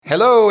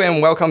Hello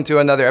and welcome to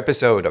another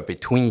episode of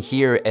Between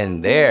Here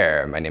and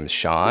There. My name is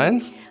Sean.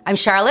 I'm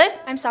Charlotte.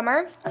 I'm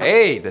Summer.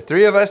 Hey, the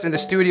three of us in the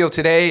studio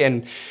today,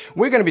 and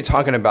we're going to be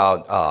talking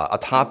about a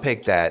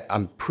topic that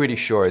I'm pretty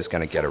sure is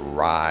going to get a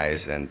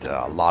rise and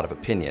a lot of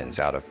opinions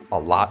out of a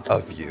lot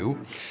of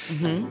you.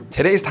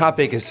 Today's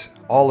topic is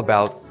all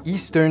about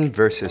Eastern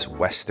versus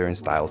Western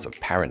styles of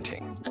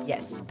parenting.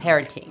 Yes,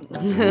 parenting.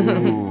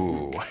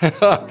 Ooh.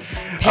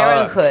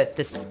 Parenthood,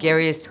 the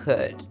scariest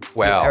hood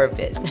Well, you've ever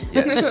been.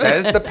 Yes,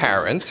 says the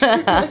parent.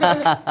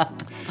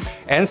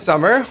 And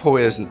Summer, who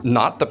is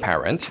not the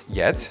parent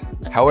yet,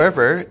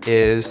 however,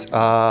 is,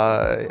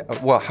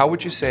 how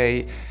would you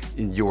say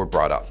you were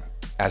brought up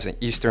as an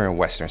Eastern and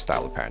Western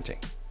style of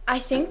parenting? I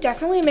think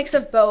definitely a mix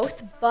of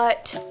both,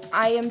 but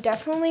I am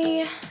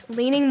definitely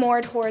leaning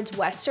more towards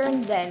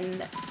Western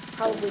than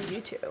probably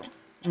you two.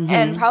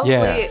 And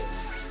probably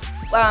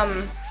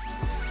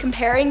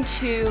comparing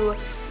to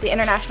the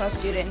international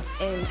students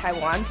in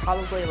Taiwan,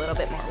 probably a little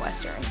bit more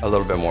Western. A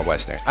little bit more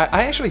Western.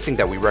 I actually think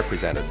that we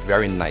represent a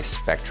very nice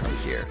spectrum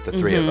here, the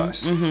three of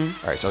us. All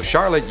right, so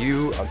Charlotte,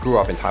 you grew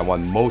up in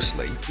Taiwan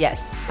mostly.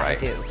 Yes, Right. I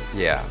do.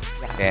 Yeah.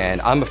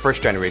 And I'm a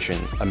first generation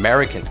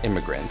American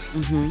immigrant.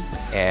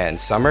 And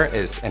Summer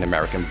is an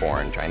American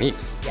born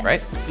Chinese, Yes.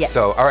 right? Yes.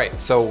 So, all right,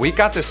 so we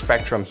got this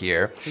spectrum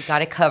here. We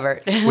got it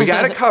covered. We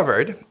got it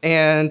covered.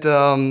 And,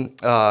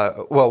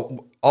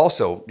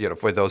 also,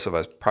 for those of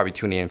us probably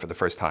tuning in for the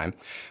first time,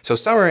 so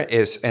Summer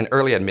is an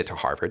early admit to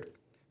Harvard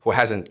who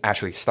hasn't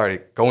actually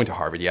started going to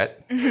Harvard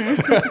yet.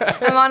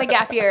 I'm on a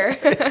gap year.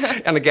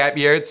 And the gap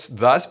year, it's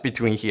thus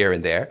between here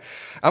and there.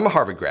 I'm a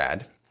Harvard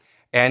grad.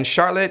 And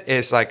Charlotte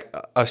is like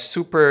a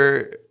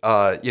super,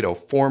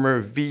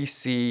 former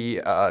VC,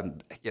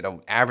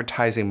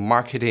 advertising,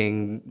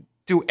 marketing,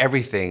 do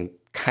everything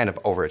kind of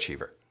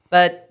overachiever.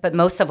 But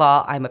most of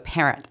all, I'm a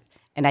parent,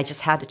 and I just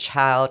had a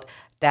child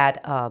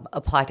that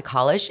applied to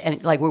college,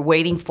 and like we're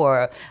waiting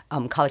for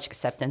college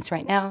acceptance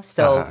right now.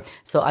 So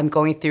I'm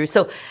going through.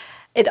 So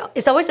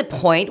it's always a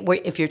point where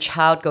if your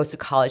child goes to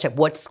college, like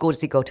what school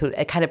does he go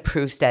to? It kind of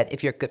proves that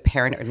if you're a good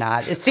parent or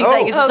not. It seems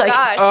like it's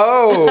Gosh.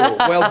 Oh,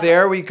 well,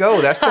 there we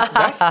go. That's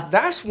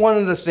one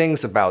of the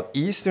things about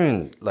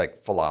Eastern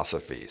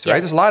philosophies, right?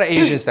 Yes. There's a lot of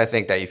Asians that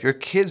think that if your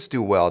kids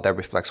do well, that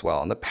reflects well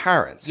on the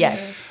parents.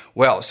 Yes.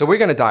 Well, so we're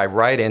going to dive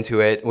right into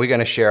it. We're going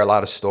to share a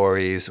lot of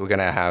stories. We're going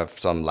to have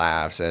some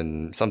laughs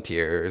and some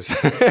tears.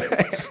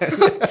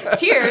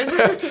 Tears.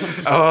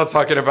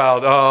 Talking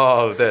about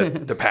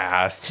the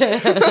past.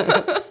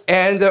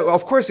 And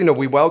of course,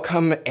 we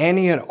welcome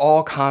any and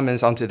all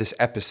comments onto this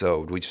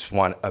episode. We just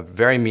want a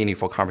very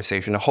meaningful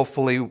conversation.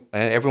 Hopefully,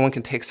 everyone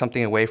can take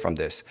something away from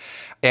this.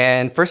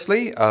 And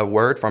firstly, a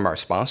word from our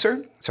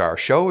sponsor. So our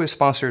show is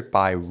sponsored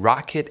by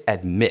Rocket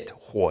Admit,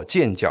 火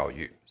箭教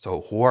育.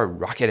 So who are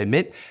Rocket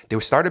Admit? They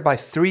were started by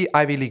 3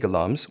 Ivy League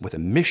alums with a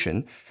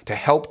mission to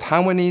help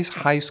Taiwanese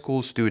high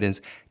school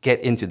students get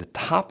into the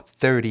top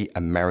 30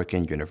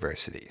 American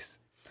universities.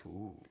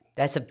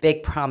 That's a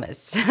big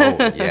promise.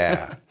 Oh,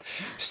 yeah.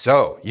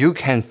 So you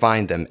can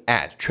find them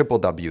at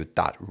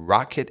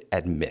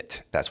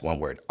www.rocketadmit. That's one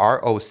word,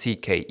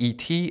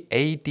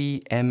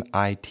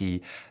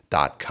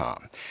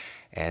 ROCKETADMIT.com.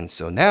 And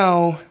so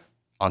now,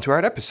 onto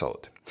our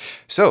episode.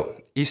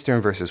 So, Eastern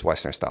versus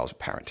Western styles of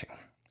parenting.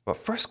 But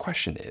first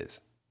question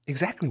is,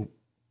 exactly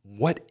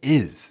what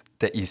is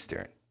the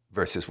Eastern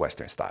versus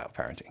Western style of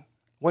parenting?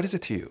 What is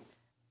it to you?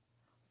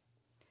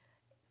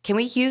 Can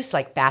we use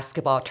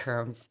basketball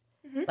terms?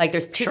 Like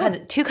there's two kinds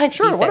of defense,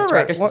 whatever.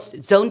 right?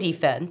 There's zone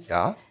defense,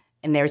 Yeah.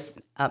 and there's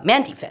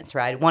man defense,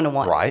 right?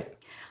 One-on-one. Right.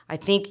 I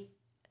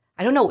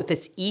don't know if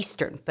it's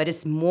Eastern, but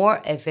it's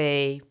more of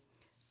a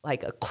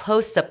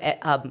close-up,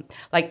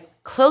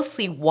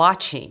 closely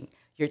watching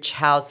your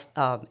child's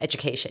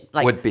education.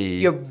 Would be-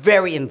 you're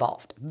very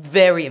involved,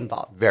 very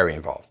involved. Very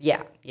involved.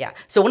 Yeah.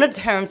 So one of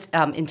the terms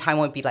in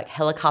Taiwan would be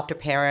helicopter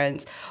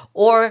parents,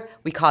 or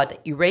we call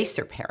it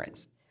eraser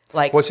parents.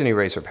 What's an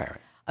eraser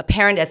parent? A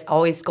parent that's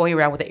always going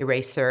around with an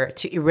eraser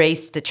to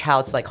erase the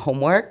child's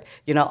homework.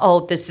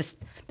 This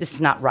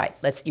is not right.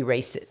 Let's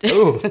erase it.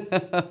 Ooh.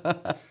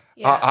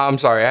 I'm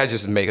sorry, I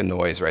just make a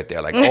noise right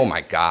there, oh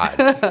my God.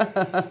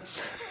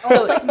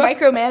 Almost like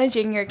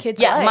micromanaging your kid's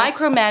life.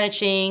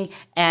 Micromanaging,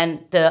 and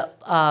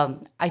I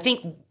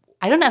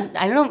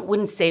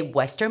wouldn't say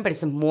Western, but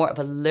it's more of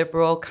a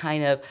liberal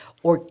kind of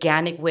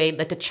organic way.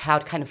 Let the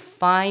child kind of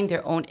find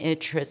their own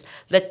interests.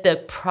 Let the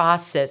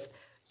process,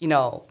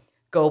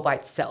 go by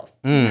itself.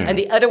 And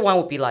the other one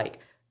would be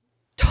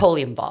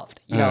totally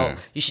involved. You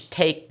should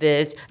take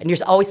this, and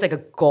there's always a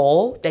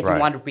goal that you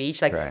want to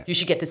reach. You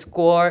should get this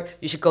score,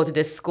 you should go to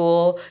this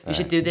school, you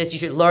should do this, you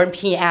should learn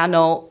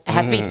piano. It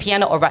has to be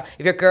piano, or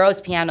if you're a girl,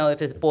 it's piano.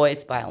 If it's a boy,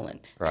 it's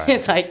violin. Right.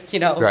 It's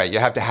Right, you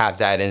have to have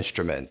that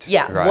instrument.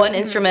 Yeah, right. one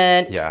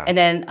instrument. Yeah. And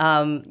then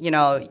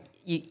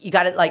you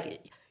got it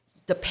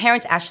the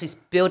parents actually is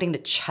building the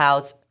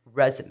child's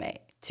resume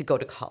to go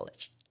to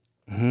college.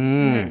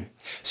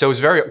 So it's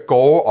very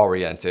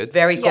goal-oriented.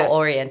 Very Yes.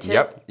 goal-oriented.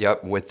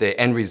 Yep, with the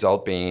end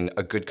result being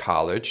a good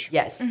college.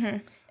 Yes.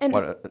 And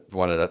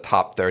one of the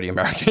top 30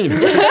 American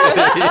universities.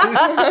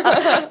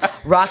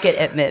 Rocket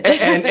at Mid.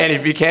 and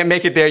if you can't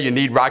make it there, you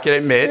need Rocket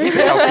at Mid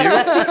to help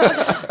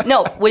you.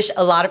 No, which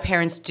a lot of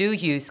parents do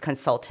use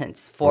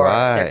consultants for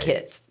their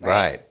kids.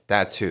 Right,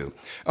 that too.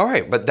 All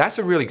right, but that's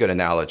a really good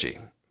analogy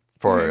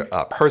for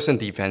person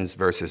defense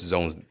versus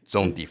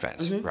zone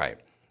defense, right?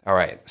 All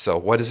right, so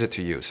what is it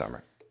to you,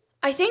 Summer?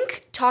 I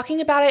think talking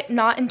about it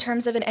not in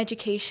terms of an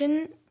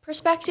education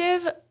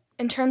perspective,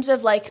 in terms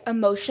of like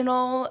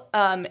emotional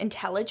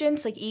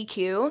intelligence, like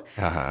EQ,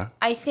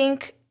 I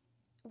think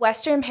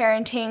Western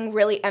parenting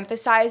really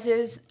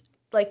emphasizes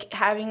like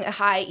having a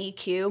high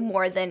EQ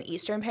more than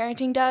Eastern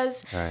parenting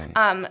does.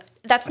 Right.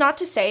 That's not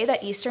to say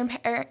that Eastern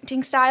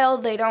parenting style,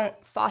 they don't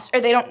foster,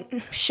 or they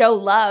don't show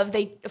love.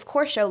 They of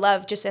course show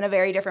love, just in a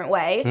very different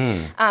way.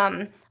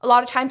 A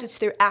lot of times it's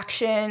through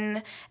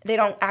action. They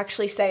don't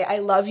actually say "I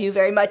love you"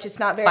 very much. It's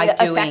not very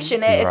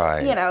affectionate.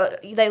 Right.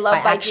 It's they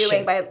love by action.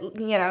 doing,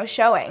 by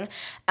showing.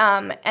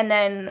 And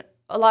then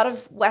a lot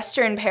of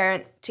Western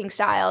parenting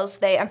styles,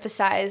 they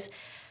emphasize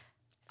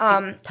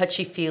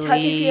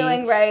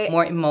touchy-feely, right?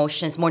 More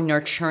emotions, more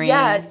nurturing.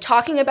 Yeah,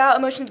 talking about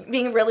emotions,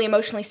 being really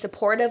emotionally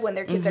supportive when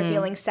their kids are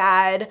feeling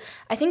sad.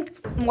 I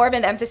think more of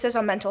an emphasis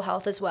on mental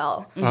health as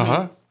well.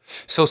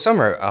 So,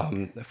 Summer,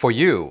 for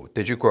you,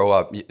 did you grow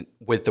up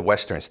with the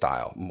Western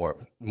style,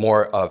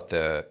 more of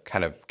the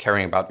kind of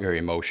caring about your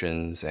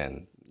emotions,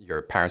 and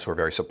your parents were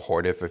very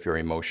supportive of your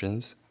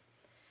emotions?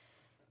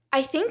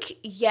 I think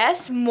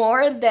yes,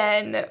 more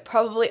than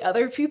probably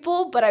other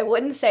people, but I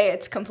wouldn't say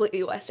it's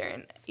completely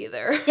Western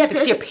either. Yeah,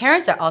 because your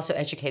parents are also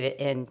educated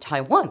in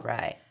Taiwan,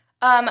 right?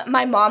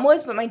 My mom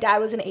was, but my dad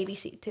was an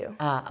ABC too.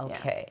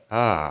 Okay.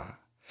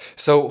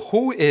 So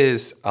who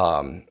is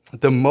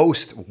the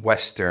most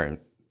Western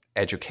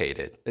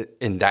educated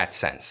in that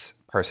sense,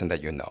 person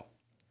that you know?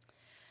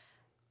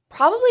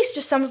 Probably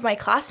just some of my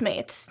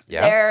classmates.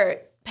 Yeah.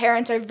 Their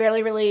parents are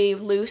really, really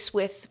loose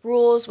with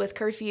rules, with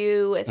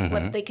curfew, with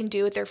what they can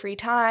do with their free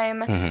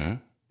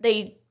time.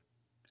 They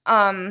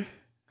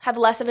have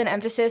less of an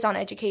emphasis on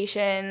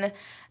education.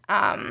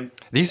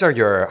 These are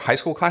your high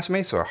school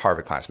classmates or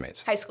Harvard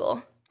classmates? High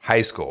school.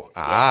 High school.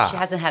 She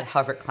hasn't had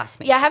Harvard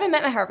classmates. Yeah, I haven't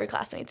met my Harvard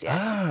classmates yet.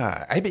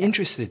 I'd be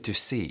interested to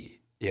see,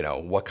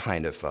 what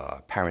kind of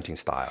parenting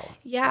style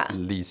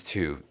leads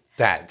to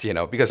that,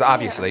 because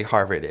obviously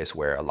Harvard is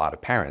where a lot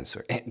of parents,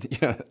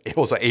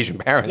 also Asian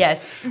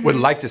parents, would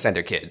like to send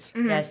their kids.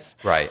 Yes.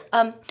 Right.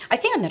 I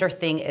think another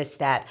thing is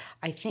that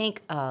I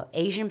think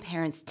Asian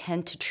parents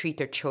tend to treat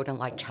their children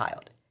like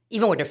child,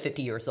 even when they're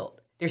 50 years old.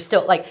 They're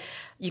still like,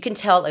 you can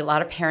tell a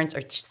lot of parents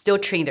are still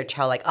treating their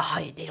child like,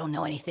 oh, they don't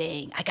know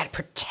anything. I got to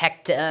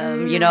protect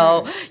them, they're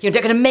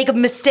going to make a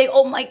mistake.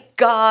 Oh my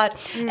God.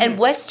 And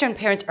Western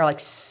parents are like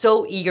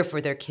so eager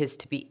for their kids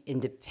to be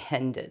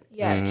independent.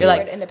 Yeah, They're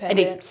like, independent.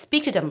 and they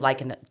speak to them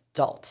like an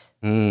adult.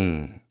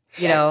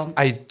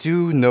 I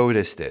do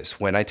notice this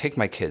when I take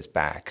my kids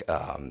back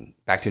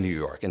to New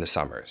York in the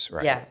summers,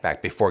 right? Yeah.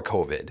 Back before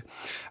COVID.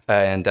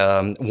 And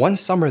one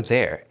summer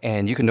there,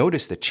 and you can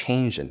notice the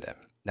change in them.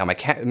 Now,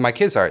 my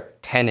kids are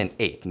 10 and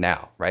 8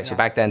 now, right? So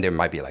back then, there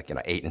might be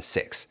 8 and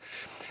 6.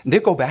 They'll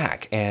go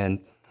back,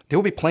 and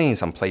they'll be playing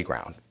some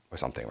playground or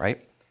something,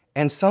 right?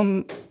 And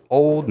some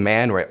old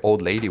man or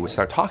old lady would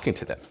start talking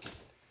to them,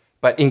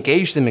 but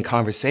engage them in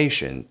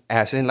conversation,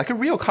 as in like a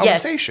real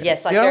conversation.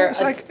 Yes, like it's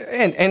like,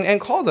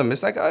 and call them.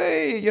 It's like,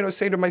 hey,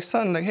 say to my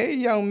son, like, hey,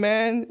 young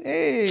man,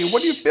 hey,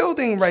 what are you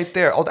building right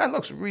there? Oh, that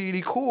looks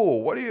really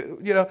cool. What are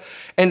you,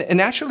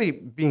 and actually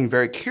being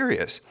very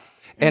curious.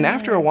 And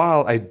after a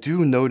while, I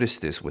do notice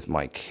this with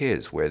my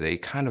kids, where they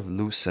kind of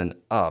loosen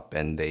up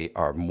and they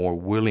are more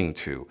willing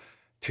to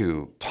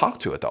talk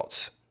to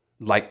adults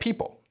like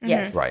people.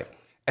 Yes. Right.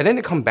 And then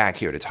they come back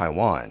here to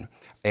Taiwan.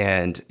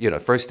 And,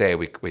 first day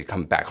we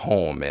come back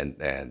home and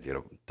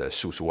the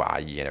叔叔阿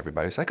姨 and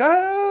everybody's like,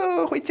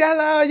 oh, 回家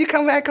了, you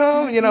come back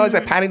home. It's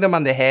like patting them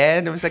on the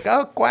head. It was like,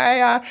 oh,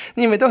 乖啊,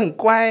 你们都很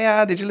乖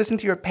啊. Did you listen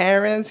to your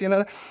parents?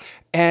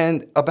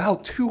 And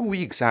about 2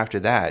 weeks after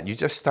that, you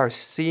just start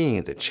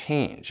seeing the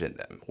change in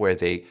them, where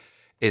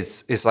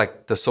it's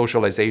like the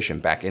socialization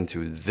back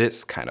into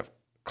this kind of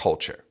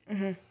culture,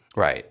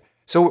 right?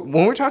 So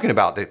when we're talking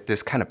about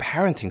this kind of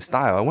parenting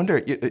style, I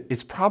wonder,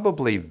 it's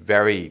probably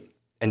very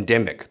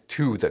endemic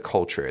to the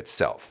culture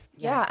itself.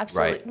 Yeah,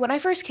 absolutely. Right. When I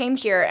first came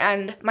here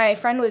and my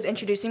friend was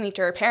introducing me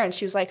to her parents,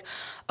 she was like,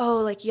 oh,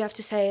 like you have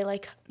to say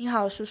like, 你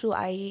好,叔叔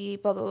阿姨,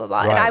 blah, blah, blah,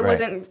 blah. And I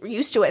wasn't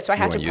used to it, so I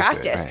had to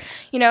practice.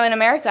 In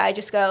America, I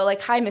just go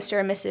like, hi, Mr.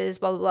 and Mrs.,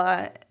 blah, blah,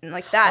 blah, and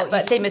like that.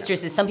 But you say Mr.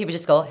 and some people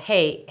just go,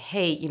 hey,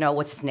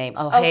 what's his name?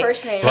 Oh, hey,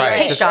 first name.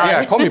 Right. Hey, Sean.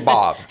 Yeah, call me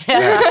Bob.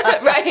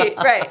 Yeah.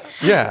 right.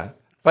 Yeah.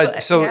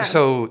 But so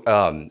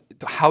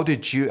how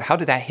did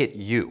that hit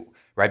you?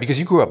 Right, because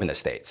you grew up in the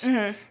States,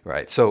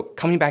 right? So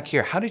coming back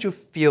here, how did you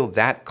feel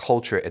that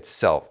culture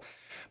itself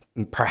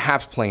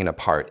perhaps playing a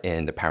part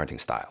in the parenting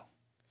style?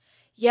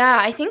 Yeah,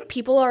 I think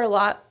people are a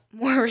lot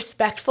more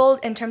respectful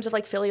in terms of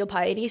like filial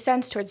piety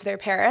sense towards their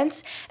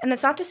parents. And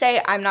that's not to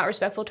say I'm not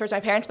respectful towards my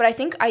parents, but I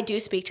think I do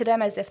speak to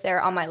them as if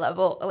they're on my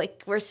level,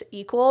 like we're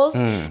equals,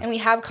 and we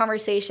have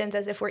conversations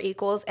as if we're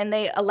equals, and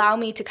they allow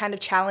me to kind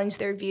of challenge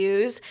their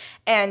views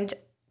and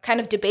kind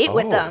of debate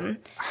with them.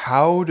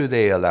 How do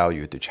they allow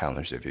you to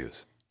challenge their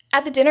views?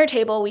 At the dinner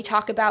table, we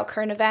talk about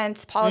current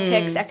events,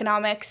 politics,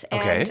 economics,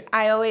 and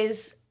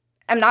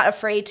I'm not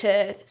afraid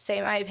to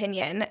say my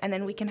opinion, and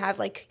then we can have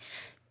like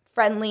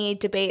friendly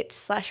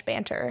debates /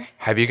 banter.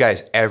 Have you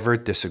guys ever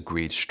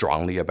disagreed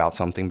strongly about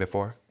something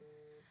before?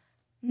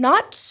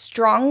 Not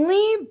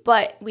strongly,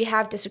 but we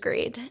have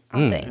disagreed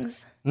on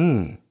things.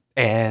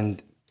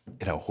 And,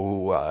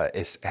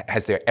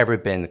 has there ever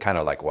been kind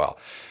of like, well,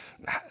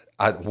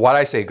 what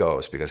I say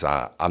goes because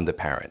I'm the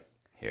parent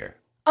here?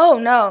 Oh,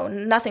 no,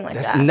 nothing like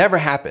That's that. never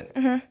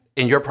happened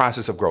in your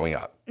process of growing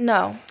up.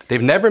 No.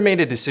 They've never made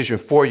a decision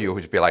for you,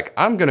 which would be like,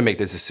 I'm going to make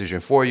this decision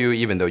for you,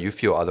 even though you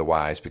feel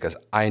otherwise, because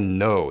I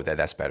know that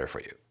that's better for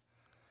you.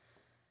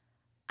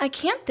 I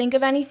can't think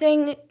of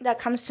anything that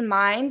comes to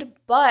mind,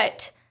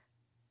 but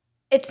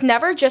it's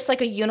never just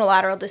like a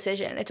unilateral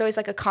decision. It's always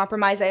like a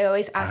compromise. I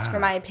always ask for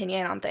my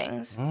opinion on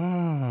things.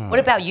 What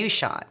about you,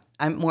 Sean?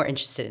 I'm more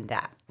interested in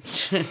that.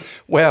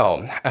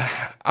 Well,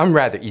 I'm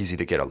rather easy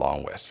to get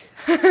along with.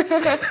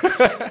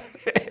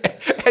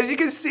 As you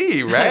can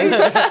see, right?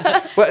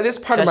 Well, this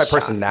part of my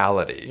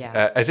personality.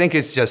 Yeah. I think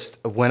it's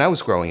just when I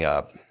was growing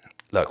up,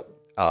 look,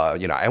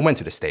 I went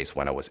to the States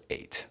when I was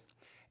 8.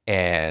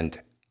 And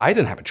I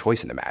didn't have a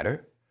choice in the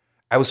matter.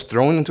 I was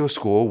thrown into a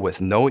school with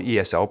no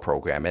ESL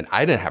program, and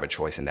I didn't have a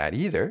choice in that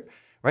either.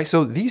 Right?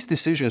 So these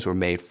decisions were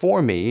made for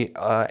me,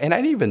 and I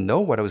didn't even know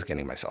what I was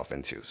getting myself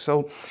into.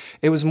 So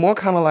it was more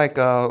kind of like,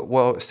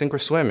 well, sink or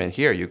swim, and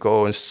here you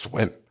go and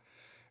swim,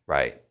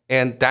 right?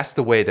 And that's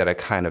the way that I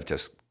kind of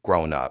just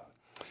grown up.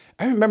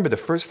 I remember the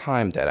first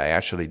time that I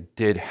actually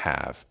did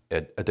have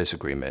a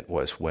disagreement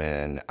was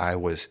when I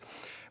was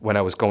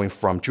going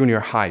from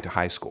junior high to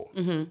high school.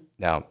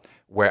 Now,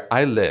 where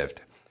I lived,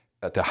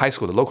 the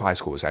local high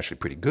school was actually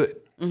pretty good.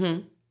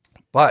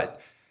 But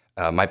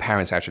my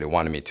parents actually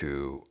wanted me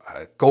to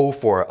go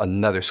for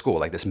another school,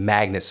 like this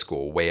magnet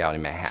school way out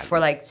in Manhattan. For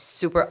like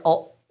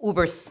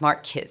uber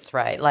smart kids,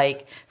 right?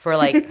 Like for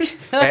like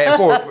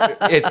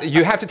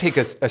you have to take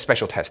a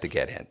special test to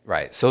get in,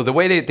 right? So the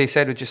way they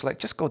said it was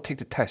just go take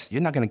the test.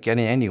 You're not going to get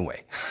in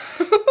anyway.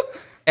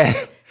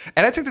 and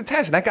I took the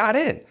test and I got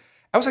in.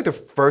 I was like the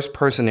first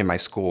person in my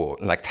school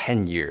in like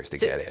 10 years to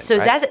get in. So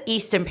is that the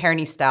Eastern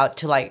parenting style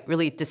to like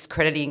really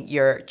discrediting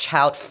your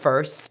child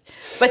first,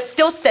 but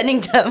still sending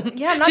them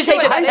Yeah, I'm not to sure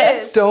take the what that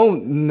test? is.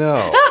 Don't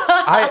know.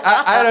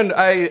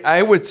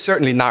 I would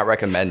certainly not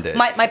recommend it.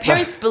 My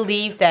parents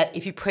believe that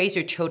if you praise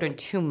your children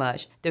too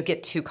much, they'll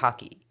get too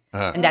cocky.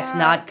 And that's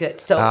not good.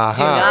 So do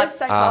not.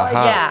 Psychology.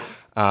 Yeah.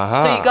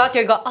 So you go out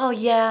there and go, oh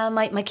yeah,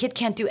 my kid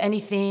can't do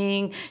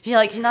anything.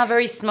 She's not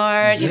very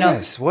smart,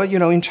 Yes. Well,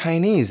 in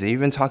Chinese, they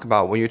even talk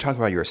about, when you're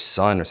talking about your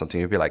son or something,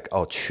 you'd be like,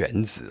 oh,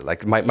 犬子,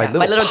 like my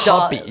little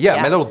dog. puppy.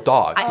 Yeah, my little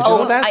dog. Did you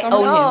know that? I Summer?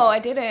 own him. No, I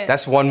didn't.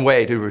 That's one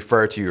way to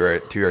refer to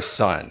your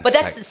son. But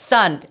that's the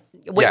son.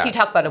 What Yeah. can you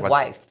talk about a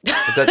wife?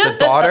 The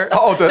daughter?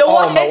 Oh,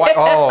 my wife.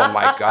 Oh,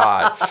 my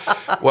God.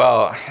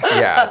 Well,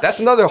 yeah, that's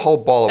another whole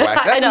ball of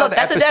wax. That's I know, another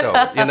that's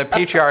episode in the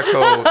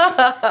patriarchal,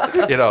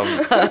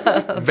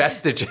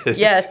 vestiges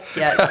Yes.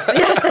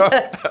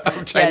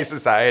 of Chinese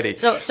society.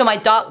 So my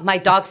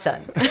dog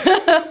son.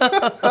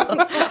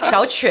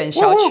 小犬.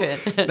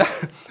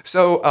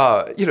 So,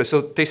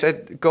 so they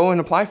said, go and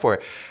apply for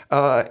it.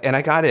 And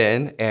I got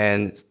in,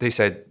 and they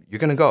said, you're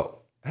going to go.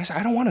 And I said,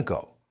 I don't want to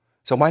go.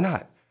 So why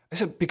not? I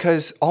said,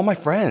 because all my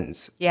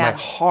friends, my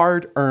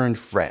hard-earned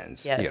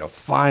friends,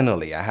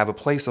 finally, I have a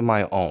place of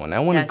my own. I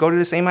want to go to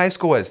the same high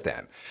school as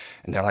them.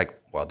 And they're like,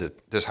 well,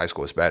 this high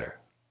school is better.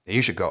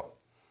 You should go.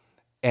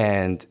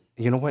 And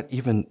you know what?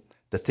 Even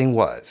the thing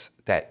was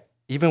that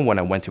even when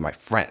I went to my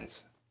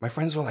friends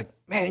were like,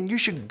 man, you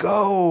should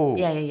go.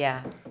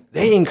 Yeah.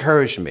 They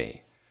encouraged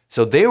me.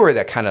 So they were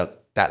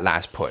that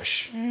last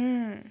push.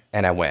 And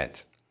I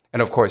went.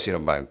 And of course,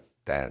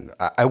 then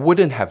I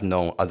wouldn't have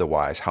known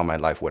otherwise how my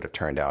life would have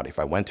turned out if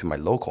I went to my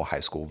local high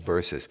school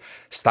versus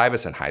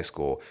Stuyvesant High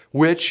School,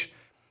 which,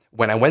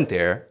 when I went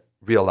there,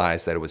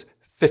 realized that it was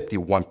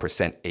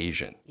 51%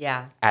 Asian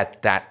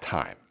at that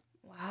time.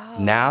 Wow.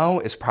 Now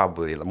it's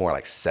probably more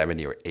like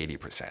 70 or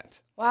 80%.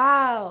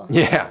 Wow.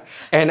 Yeah.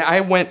 And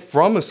I went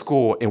from a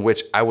school in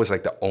which I was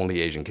like the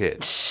only Asian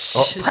kid.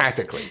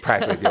 Practically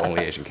the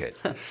only Asian kid.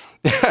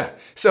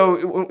 So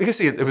you can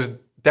see it was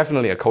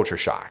definitely a culture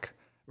shock,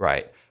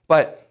 right?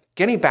 But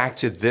getting back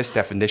to this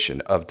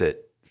definition of the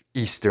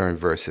Eastern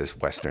versus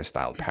Western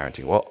style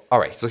parenting. Well, all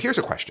right, so here's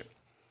a question.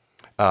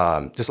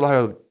 There's a lot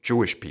of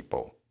Jewish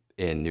people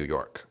in New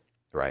York,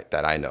 right,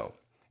 that I know.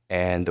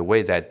 And the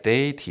way that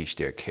they teach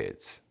their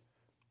kids,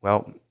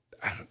 well,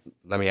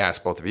 let me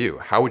ask both of you,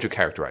 how would you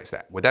characterize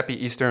that? Would that be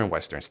Eastern and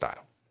Western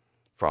style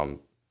from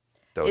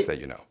those that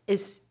you know?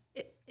 Is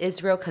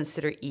Israel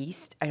considered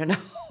East? I don't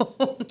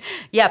know.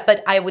 Yeah,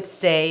 but I would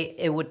say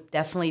it would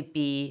definitely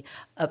be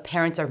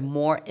parents are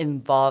more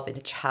involved in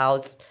the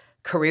child's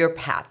career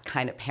path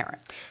kind of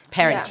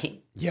parenting.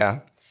 Yeah.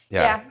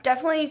 Yeah,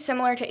 definitely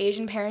similar to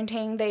Asian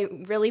parenting. They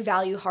really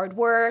value hard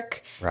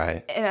work,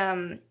 Right.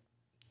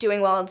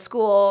 Doing well in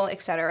school,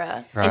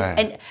 etc. Right.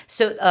 And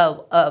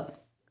so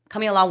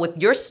coming along with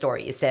your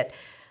story is that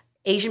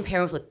Asian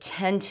parents would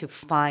tend to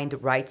find the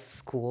right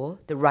school,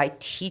 the right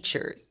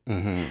teachers,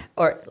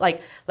 or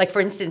like for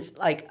instance,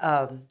 like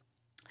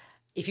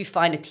if you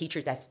find a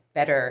teacher that's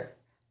better,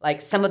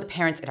 like some of the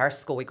parents at our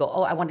school, we go,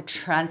 oh, I want to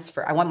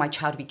transfer. I want my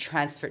child to be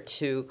transferred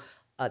to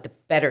the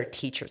better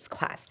teachers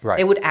class. Right,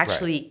 They would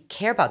actually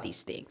care about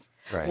these things.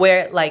 Right.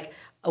 Where like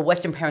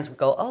Western parents would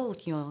go, oh,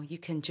 you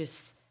can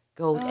just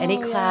go to any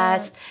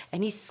class,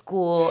 any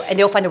school, and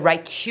they'll find the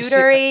right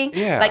tutoring.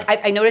 yeah. Like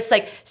I noticed,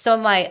 like some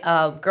of my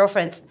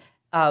girlfriends,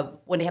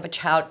 when they have a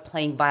child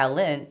playing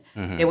violin,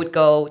 they would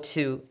go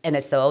to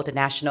NSO, the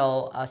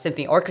National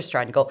Symphony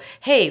Orchestra, and go,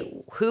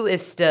 hey, who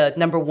is the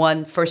number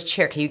one first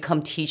chair? Can you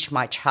come teach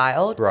my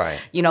child? Right.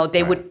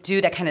 They would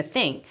do that kind of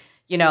thing.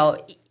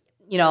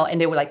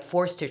 And they were like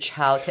force their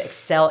child to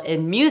excel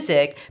in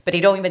music, but they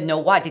don't even know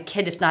why. The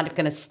kid is not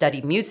going to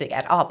study music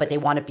at all, but they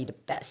want to be the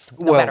best,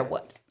 no matter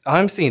what.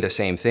 I'm seeing the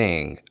same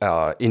thing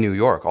in New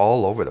York,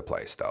 all over the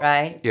place, though.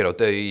 Right.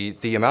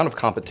 The amount of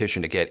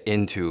competition to get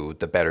into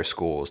the better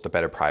schools, the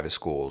better private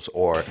schools,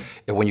 or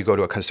when you go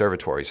to a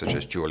conservatory such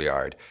as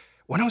Juilliard.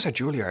 When I was at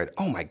Juilliard,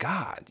 oh my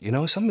God,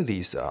 some of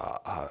these,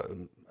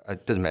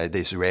 it doesn't matter,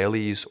 the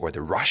Israelis or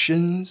the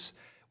Russians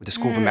with the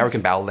School of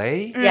American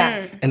Ballet,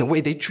 Yeah. and the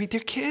way they treat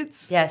their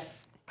kids.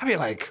 Yes. I mean,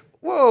 like,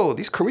 whoa,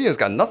 these Koreans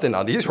got nothing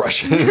on these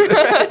Russians.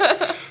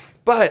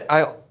 But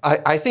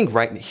I think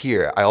right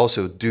here, I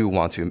also do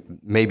want to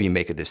maybe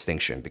make a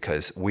distinction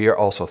because we are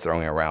also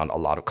throwing around a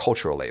lot of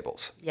cultural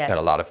labels and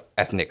a lot of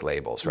ethnic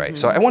labels, right?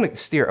 So I want to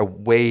steer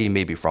away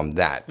maybe from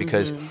that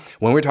because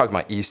when we're talking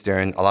about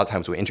Eastern, a lot of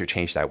times we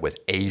interchange that with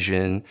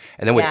Asian.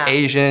 And then with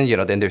Asian,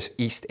 then there's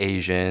East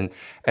Asian.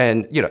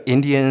 And,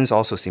 Indians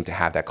also seem to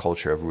have that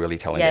culture of really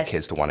telling their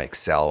kids to want to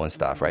excel and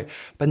stuff, right?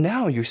 But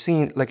now you're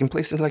seeing, like in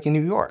places like in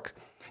New York,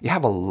 you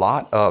have a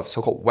lot of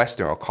so-called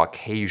Western or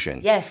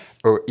Caucasian,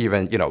 or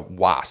even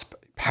WASP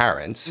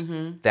parents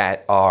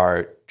that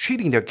are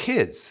treating their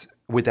kids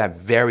with that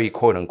very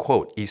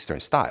quote-unquote Eastern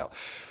style.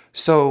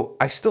 So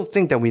I still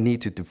think that we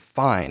need to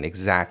define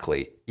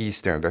exactly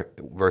Eastern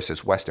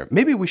versus Western.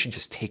 Maybe we should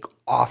just take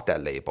off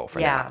that label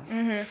for now.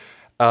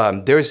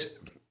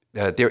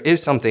 There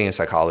is something in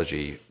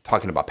psychology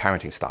talking about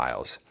parenting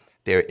styles.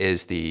 There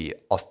is the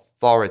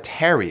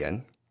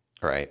authoritarian,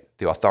 right?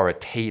 The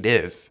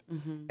authoritative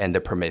and the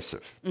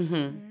permissive.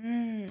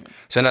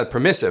 So now the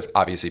permissive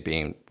obviously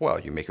being, well,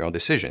 you make your own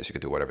decisions. You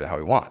can do whatever the hell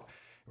you want,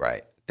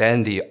 right?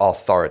 Then the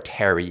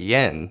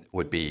authoritarian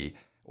would be,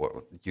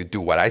 well, you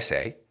do what I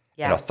say.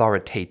 And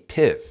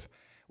authoritative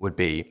would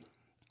be,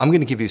 I'm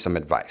going to give you some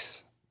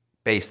advice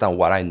based on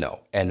what I know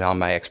and on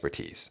my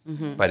expertise.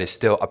 But it's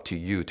still up to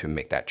you to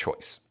make that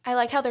choice. I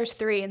like how there's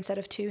 3 instead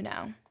of 2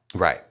 now.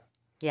 Right.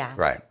 Yeah.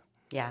 Right.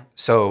 Yeah.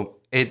 So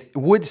it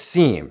would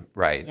seem,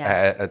 right,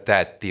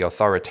 that the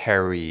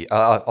authoritative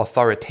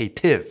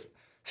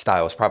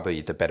style is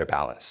probably the better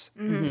balance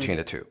between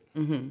the two,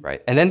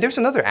 right? And then there's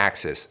another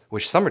axis,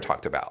 which Summer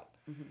talked about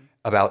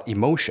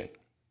emotion.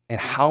 And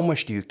how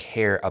much do you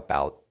care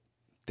about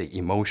the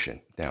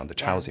emotion, the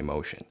child's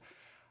emotion?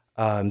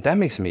 That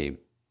makes me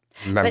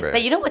remember.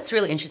 But you know what's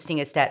really interesting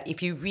is that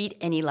if you read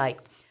any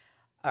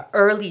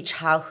early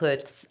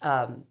childhood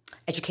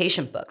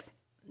education books,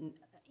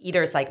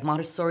 either it's like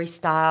Montessori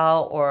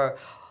style or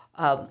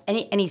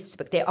any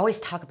book, they always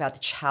talk about the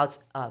child's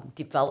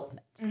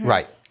development.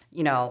 Right.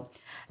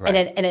 And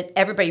then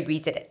everybody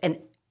reads it. And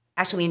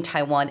actually in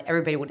Taiwan,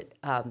 everybody would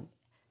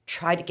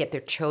try to get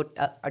their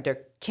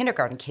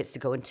kindergarten kids to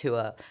go into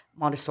a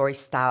Montessori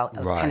style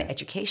of kind of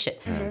education.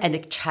 And the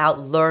child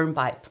learn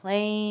by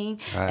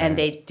playing and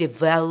they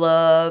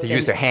develop. They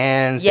use their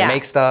hands, they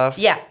make stuff.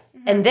 Yeah.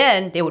 And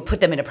then they would put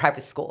them in a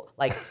private school,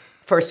 like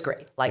first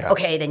grade.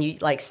 Okay, then you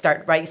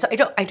start writing. So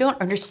I don't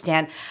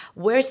understand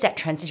where's that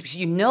transition, because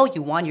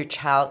you want your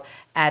child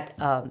at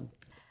a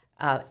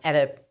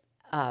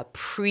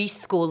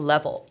preschool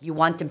level. You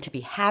want them to be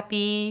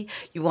happy.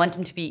 You want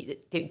them to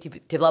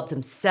develop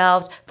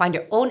themselves, find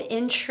their own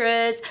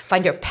interests,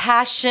 find their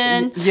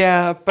passion.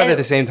 Yeah, but at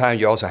the same time,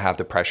 you also have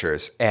the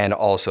pressures and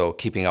also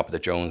keeping up with the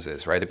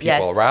Joneses, right? The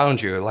people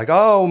around you, like,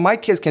 oh, my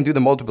kids can do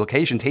the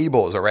multiplication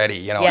tables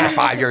already, at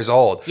 5 years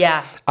old.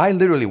 Yeah. I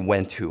literally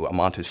went to a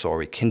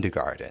Montessori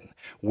kindergarten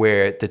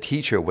where the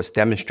teacher was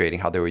demonstrating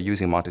how they were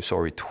using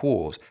Montessori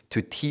tools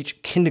to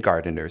teach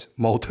kindergarteners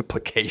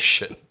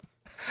multiplication.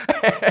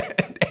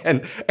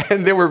 and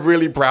they were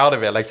really proud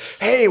of it. Like,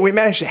 hey, we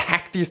managed to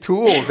hack these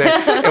tools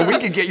and we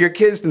could get your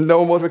kids to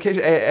know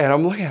multiplication. And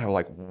I'm looking at them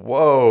like,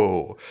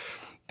 whoa,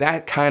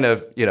 that kind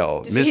of,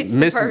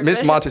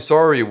 Miss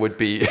Montessori would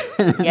be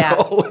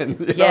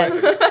Nolan. Yes.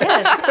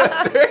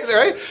 Seriously,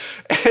 right?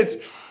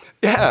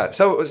 Yeah.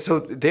 So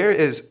there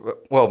is,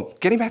 well,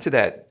 getting back to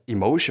that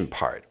emotion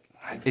part,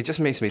 it just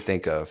makes me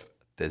think of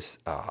this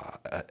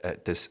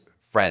this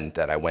friend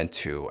that I went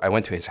to. I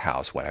went to his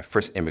house when I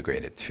first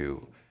immigrated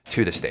to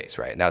the States,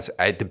 right? Now,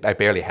 I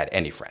barely had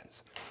any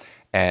friends.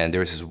 And there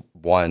was this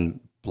one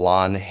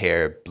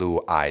blonde-haired,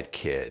 blue-eyed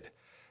kid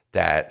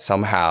that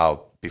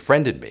somehow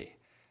befriended me.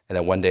 And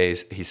then one day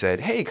he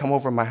said, hey, come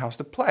over to my house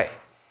to play.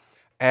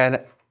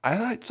 And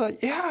I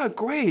thought, yeah,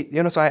 great.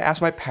 So I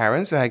asked my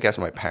parents, and I guess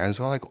my parents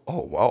were like,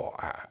 oh, well,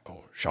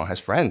 Sean has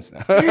friends.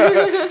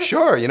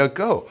 Sure,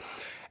 go.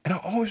 And I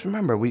always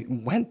remember we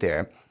went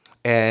there,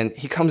 and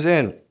he comes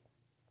in.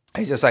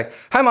 He's just like,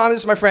 hi, Mom,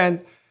 this is my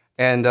friend.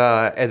 And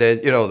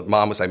then,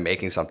 Mom was like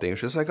making something.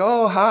 She was like,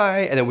 oh,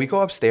 hi. And then we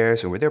go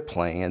upstairs, and we're there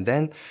playing. And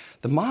then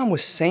the mom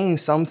was saying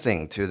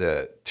something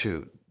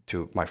to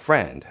my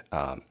friend.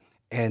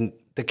 And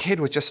the kid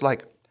was just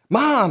like,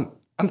 Mom,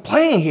 I'm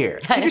playing here.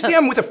 Did you see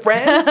I'm with a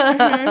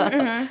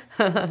friend?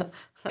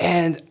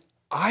 And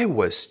I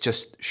was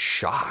just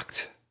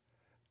shocked.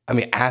 I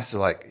mean, as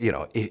like,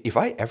 if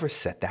I ever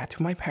said that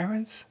to my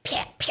parents,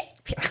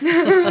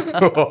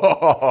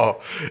 oh,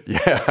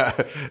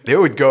 yeah, they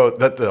would go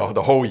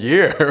the whole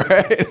year,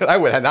 right? I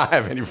would not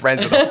have any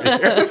friends for the whole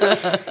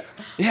year.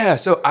 Yeah,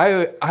 so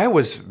I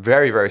was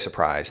very, very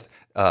surprised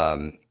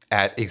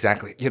at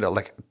exactly,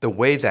 like the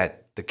way that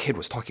the kid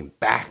was talking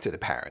back to the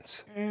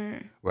parents,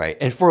 right?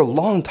 And for a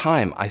long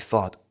time, I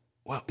thought,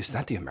 well, is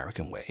that the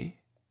American way?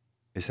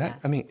 Is that,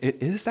 I mean,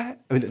 is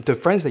that? I mean, the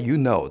friends that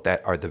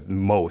that are the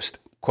most,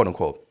 quote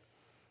unquote,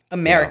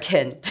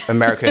 American.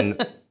 American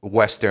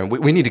Western.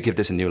 We need to give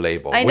this a new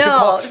label. I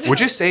know. Would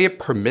you say it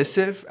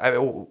permissive?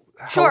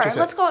 Sure,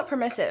 let's call it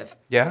permissive.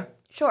 Yeah?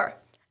 Sure.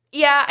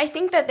 Yeah, I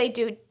think that they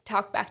do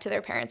talk back to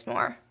their parents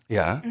more.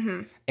 Yeah?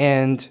 Mm-hmm.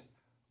 And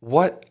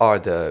what are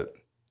the,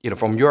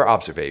 from your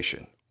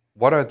observation,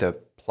 what are the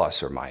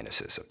plus or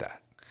minuses of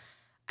that?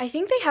 I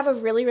think they have a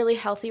really, really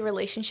healthy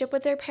relationship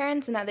with their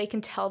parents and that they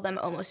can tell them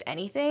almost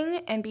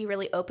anything and be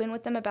really open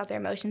with them about their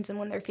emotions and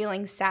when they're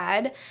feeling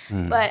sad.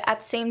 But at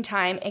the same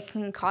time, it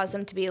can cause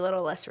them to be a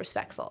little less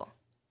respectful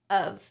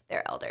of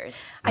their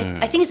elders.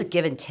 I think it's a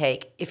give and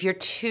take. If you're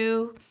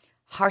too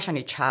harsh on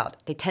your child,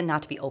 they tend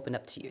not to be open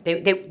up to you.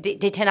 They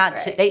tend not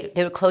to, they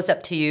will close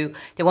up to you.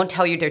 They won't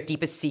tell you their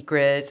deepest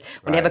secrets.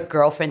 When they have a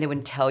girlfriend, they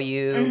wouldn't tell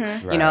you.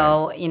 You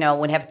know,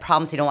 when they have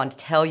problems, they don't want to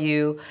tell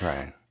you.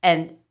 Right.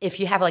 And if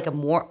you have like a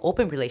more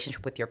open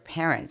relationship with your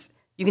parents,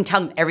 you can tell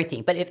them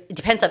everything. But it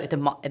depends on if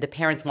the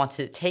parents want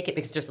to take it,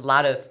 because there's a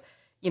lot of,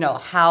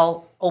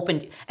 how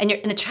open, and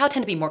the child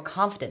tend to be more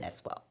confident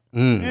as well.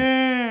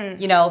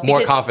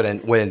 More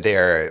confident when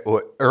they're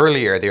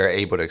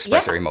able to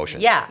express their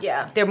emotions.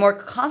 Yeah. They're more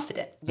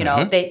confident.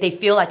 They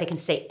feel like they can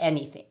say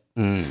anything.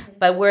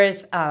 But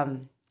whereas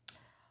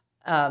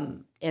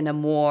in a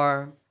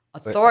more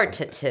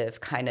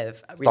authoritative kind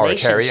of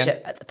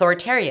relationship,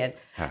 authoritarian,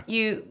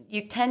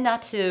 you tend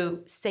not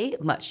to say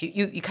much.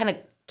 You kind of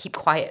keep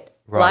quiet.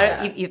 Right. A lot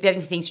of, if you have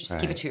any things, just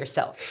keep it to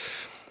yourself.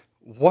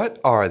 What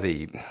are I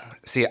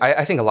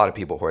think a lot of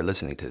people who are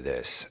listening to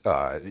this,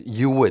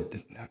 you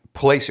would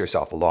place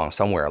yourself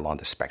somewhere along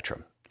the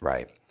spectrum,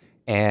 right?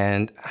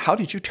 And how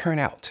did you turn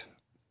out?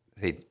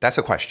 That's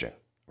a question,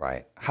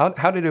 right?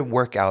 How did it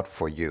work out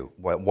for you,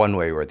 one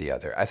way or the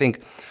other? I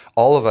think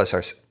all of us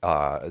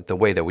are, the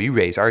way that we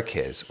raise our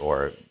kids,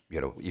 or,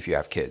 if you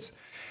have kids,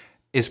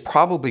 is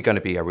probably going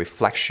to be a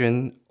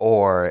reflection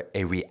or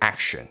a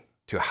reaction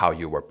to how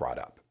you were brought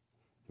up,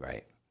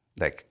 right?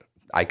 Like,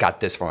 I got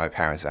this from my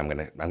parents, I'm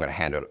gonna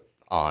hand it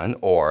on,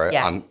 or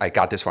I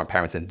got this from my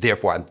parents, and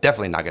therefore I'm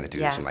definitely not gonna do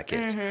this with my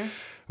kids,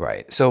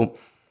 right? So,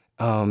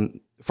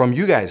 from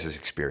you guys'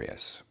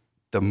 experience,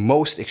 the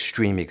most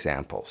extreme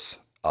examples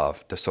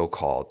of the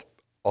so-called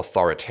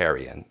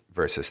authoritarian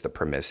versus the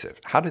permissive,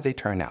 how did they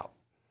turn out?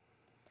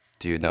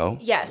 Do you know?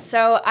 Yes.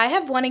 So I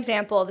have one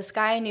example. This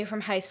guy I knew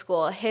from high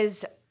school,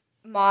 his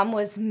mom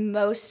was the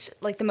most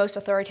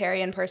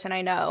authoritarian person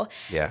I know.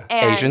 Yeah.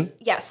 And Asian?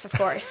 Yes, of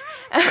course.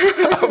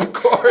 Of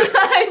course.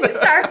 I'm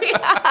sorry.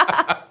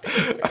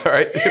 All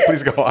right,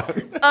 please go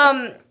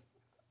on.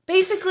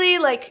 Basically,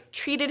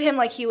 treated him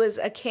like he was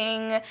a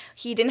king.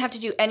 He didn't have to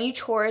do any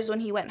chores when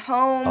he went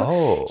home.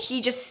 Oh.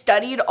 He just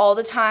studied all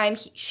the time.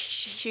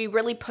 She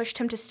really pushed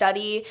him to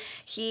study.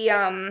 He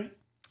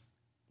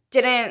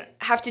didn't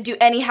have to do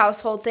any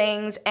household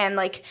things and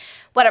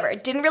whatever.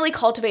 Didn't really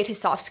cultivate his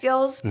soft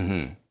skills.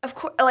 Mm-hmm. Of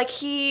course,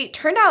 he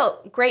turned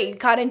out great. He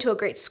got into a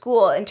great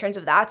school in terms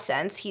of that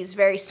sense. He's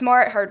very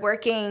smart,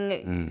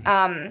 hardworking,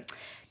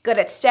 good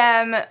at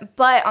STEM.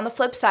 But on the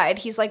flip side,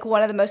 he's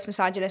one of the most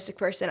misogynistic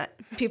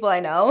people I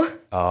know.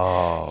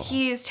 Oh.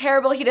 He's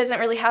terrible. He doesn't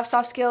really have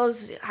soft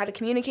skills, how to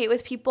communicate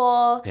with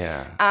people.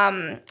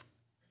 Yeah.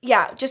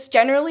 Yeah, just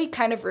generally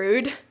kind of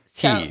rude.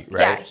 So, He,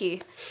 right? Yeah,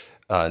 he.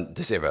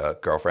 Does he have a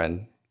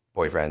girlfriend,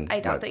 boyfriend? I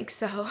don't think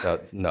so.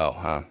 No,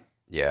 huh?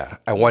 Yeah.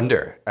 I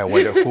wonder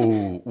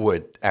who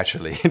would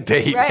actually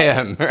date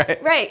him,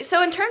 right? Right.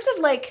 So in terms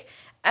of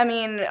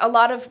a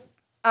lot of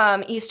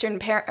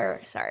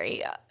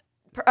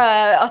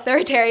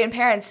authoritarian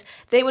parents,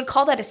 they would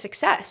call that a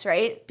success,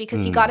 right?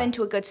 Because he got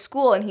into a good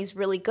school and he's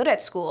really good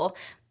at school.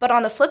 But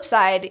on the flip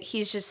side,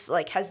 he's just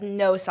like has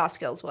no soft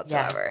skills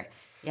whatsoever.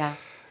 Yeah.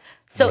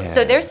 So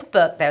there's a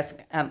book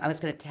that I was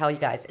going to tell you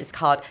guys. It's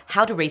called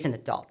How to Raise an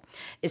Adult.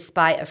 It's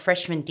by a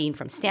freshman dean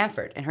from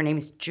Stanford, and her name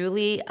is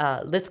Julie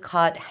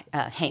Lythcott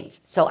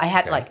Hames. So I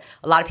had like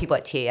a lot of people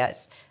at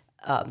TAS,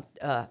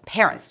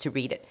 parents, to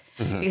read it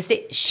because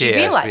she TAS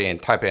realized being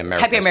Taipei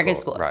American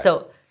School. Right.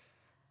 So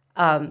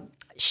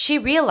she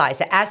realized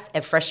that as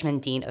a freshman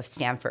dean of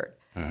Stanford,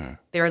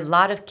 there are a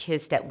lot of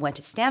kids that went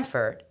to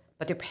Stanford,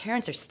 but their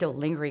parents are still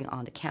lingering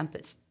on the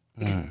campus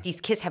because these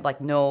kids have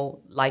like no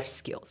life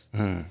skills.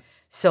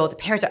 So the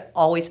parents are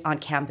always on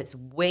campus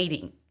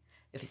waiting.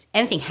 If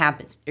anything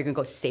happens, they're going to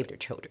go save their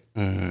children.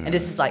 And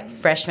this is like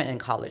freshmen in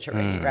college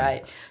already,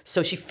 right?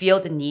 So she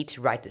felt the need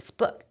to write this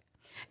book.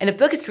 And the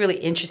book is really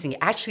interesting. It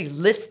actually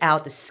lists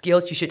out the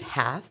skills you should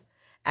have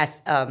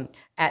as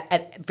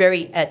at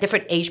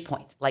different age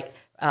points. Like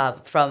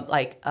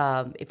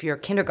if you're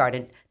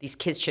kindergarten, these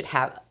kids should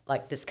have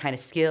like this kind of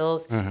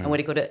skills. And when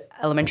they go to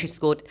elementary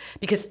school,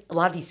 because a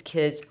lot of these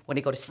kids, when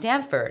they go to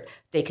Stanford,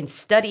 they can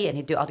study and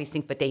they do all these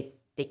things, but they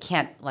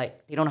can't,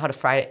 like, they don't know how to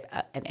fry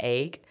an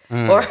egg,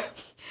 or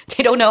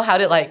they don't know how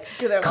to like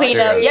clean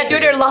up, do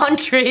their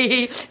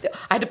laundry.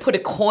 I had to put a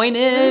coin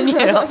in,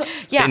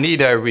 They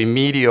need a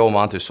remedial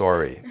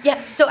Montessori.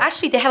 Yeah, so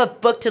actually they have a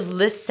book to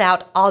list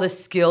out all the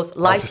skills,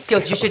 life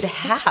skills you should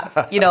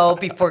have,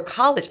 before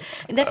college.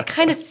 And that's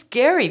kind of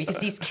scary because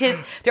these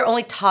kids, they're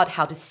only taught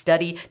how to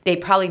study. They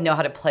probably know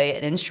how to play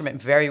an instrument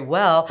very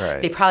well.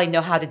 Right. They probably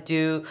know how to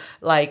do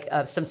like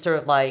some sort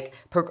of like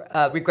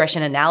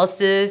regression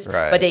analysis,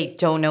 but they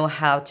don't know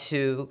how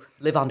to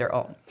live on their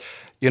own.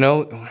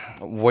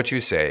 What you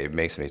say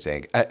makes me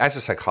think. As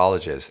a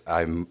psychologist,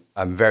 I'm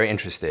very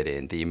interested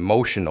in the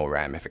emotional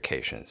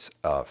ramifications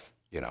of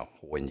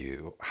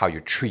how you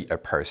treat a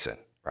person,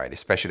 right?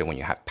 Especially when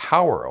you have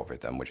power over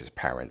them, which is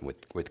apparent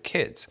with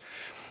kids.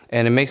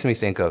 And it makes me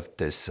think of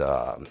this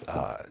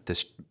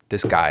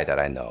this guy that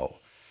I know,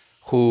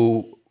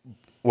 who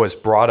was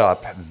brought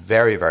up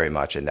very, very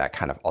much in that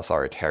kind of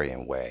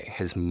authoritarian way.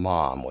 His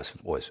mom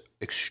was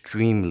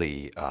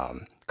extremely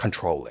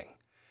controlling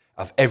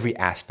of every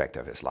aspect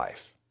of his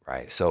life,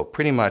 right? So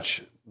pretty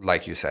much,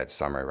 like you said,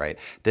 Summer, right?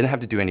 Didn't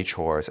have to do any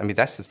chores. I mean,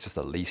 that's just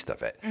the least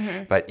of it.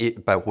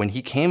 But when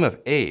he came of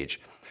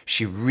age,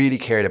 she really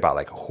cared about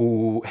like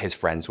who his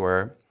friends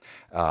were,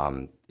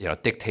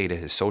 dictated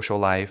his social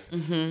life,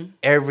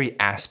 every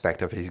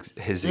aspect of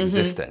his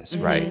existence,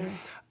 right?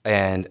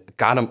 And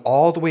got him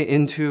all the way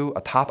into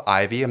a top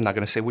Ivy, I'm not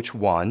going to say which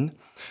one,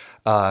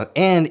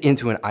 and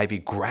into an Ivy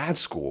grad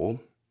school.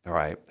 All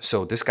right.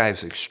 So this guy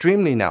is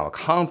extremely now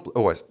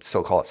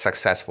so-called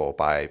successful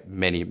by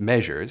many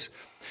measures,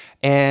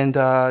 and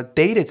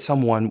dated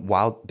someone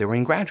while they were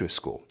in graduate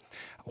school,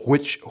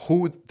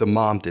 who the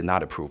mom did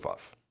not approve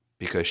of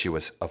because she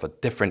was of a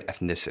different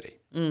ethnicity,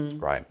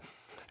 right?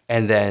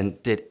 And then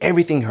did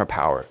everything in her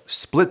power,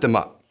 split them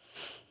up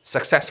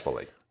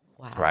successfully,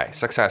 right?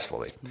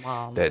 Successfully.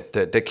 Mom.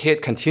 The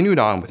kid continued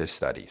on with his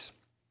studies,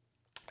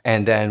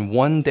 and then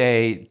one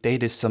day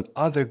dated some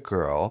other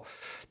girl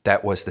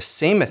that was the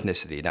same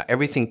ethnicity. Now,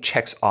 everything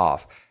checks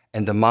off.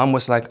 And the mom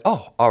was like,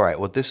 oh, all right,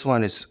 well, this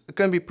one is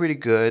going to be pretty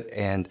good.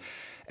 And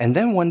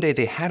then one day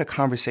they had a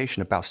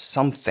conversation about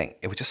something.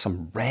 It was just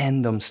some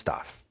random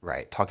stuff,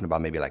 right? Talking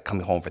about maybe like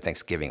coming home for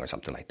Thanksgiving or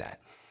something like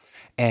that.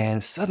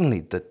 And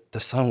suddenly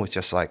the son was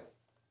just like,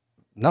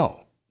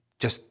 no,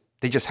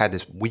 they just had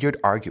this weird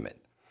argument.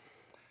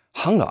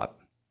 Hung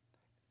up,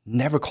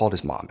 never called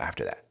his mom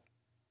after that.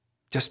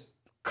 Just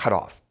cut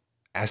off,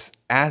 as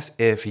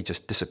if he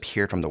just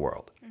disappeared from the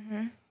world.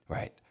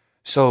 Right.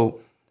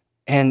 So,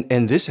 and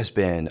this has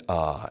been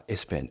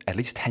it's been at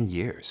least 10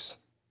 years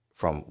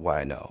from what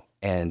I know,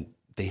 and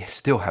they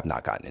still have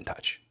not gotten in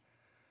touch.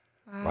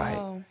 Wow.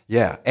 Right.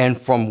 Yeah. And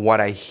from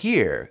what I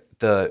hear,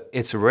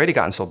 it's already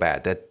gotten so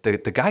bad that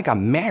the guy got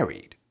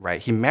married. Right.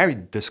 He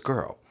married this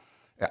girl.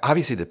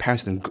 Obviously, the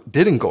parents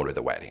didn't go to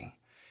the wedding,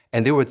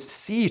 and they would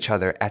see each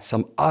other at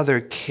some other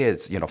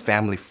kids,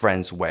 family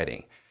friends'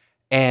 wedding,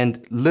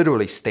 and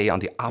literally stay on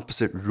the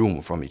opposite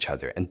room from each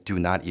other and do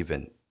not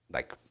even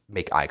like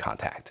make eye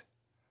contact.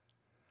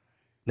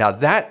 Now,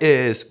 that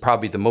is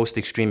probably the most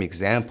extreme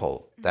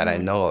example that I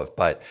know of,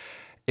 but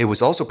it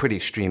was also pretty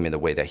extreme in the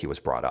way that he was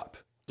brought up.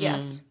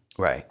 Yes.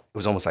 Right. It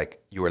was almost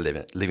like you were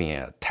living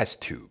in a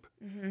test tube.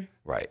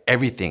 Right.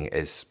 Everything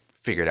is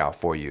figured out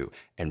for you,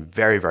 and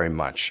very, very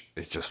much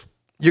it's just,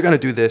 you're going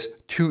to do this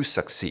to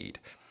succeed,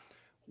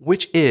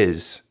 which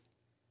is,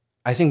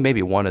 I think,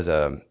 maybe one of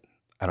the,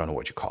 I don't know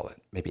what you call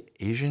it, maybe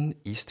Asian,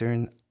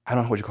 Eastern, I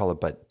don't know what you call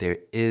it, but there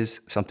is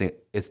something,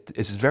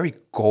 it's very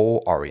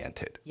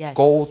goal-oriented,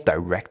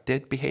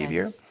 goal-directed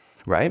behavior,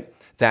 right?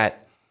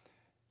 That,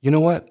 you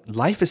know what,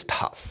 life is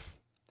tough,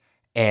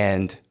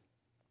 and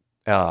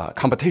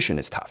competition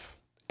is tough,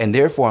 and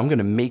therefore I'm going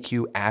to make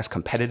you as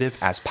competitive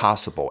as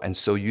possible, and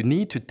so you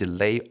need to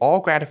delay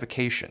all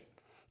gratification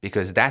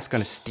because that's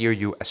going to steer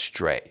you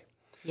astray.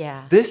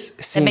 Yeah. This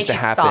seems makes to you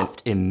happen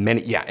soft. in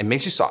many. Yeah, it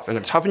makes you soft and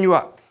it toughen you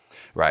up,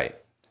 right?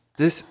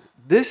 This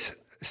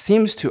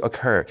seems to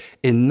occur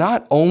in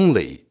not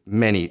only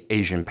many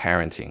Asian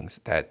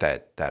parentings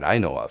that I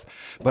know of,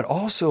 but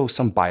also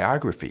some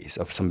biographies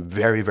of some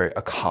very, very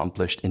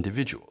accomplished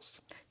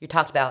individuals. You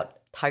talked about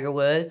Tiger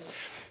Woods.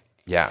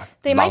 Yeah.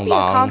 They might Lang be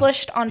Lang,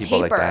 accomplished on people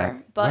like paper,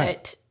 that. but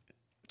Right.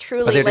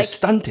 truly, But they're like, just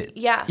stunted.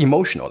 Yeah.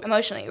 Emotionally.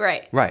 Emotionally,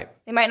 right. Right.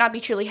 They might not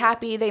be truly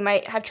happy. They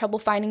might have trouble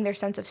finding their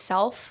sense of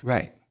self.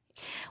 Right.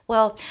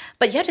 Well,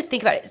 but you have to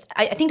think about it.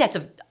 I think that's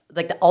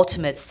like the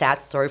ultimate sad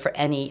story for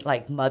any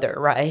like mother,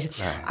 right?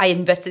 I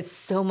invested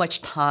so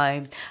much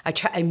time.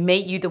 I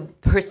made you the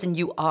person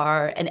you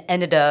are, and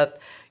ended up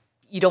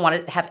you don't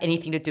want to have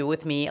anything to do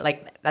with me.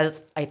 Like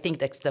I think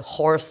that's the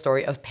horror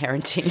story of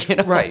parenting. You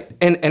know? Right.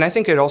 And I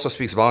think it also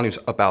speaks volumes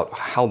about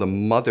how the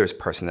mother's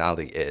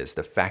personality is.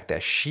 The fact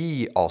that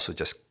she also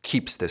just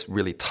keeps this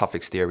really tough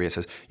exterior and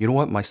says, you know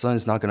what, my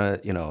son's not going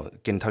to,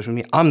 get in touch with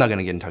me. I'm not going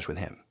to get in touch with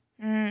him.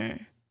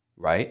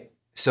 Right?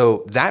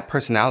 So that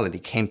personality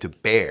came to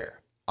bear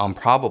on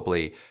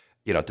probably,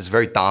 this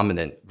very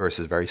dominant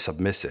versus very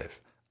submissive,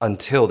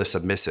 until the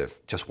submissive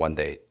just one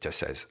day just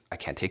says, I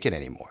can't take it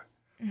anymore.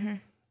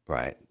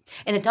 Right.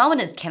 And the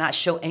dominance cannot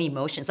show any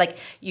emotions. Like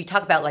you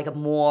talk about like a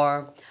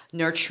more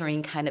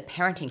nurturing kind of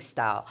parenting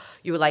style.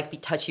 You would like be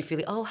touchy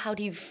feely. Oh, how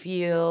do you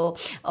feel?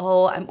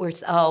 Oh,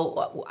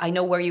 I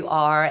know where you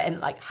are, and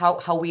like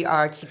how we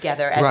are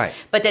together. Right.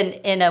 But then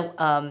in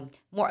a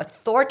more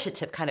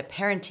authoritative kind of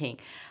parenting,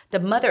 the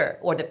mother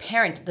or the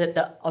parent,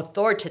 the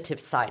authoritative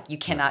side, you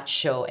cannot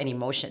show any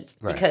emotions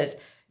because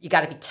you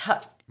got to be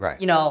tough. Right.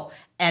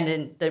 And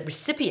then the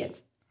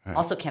recipients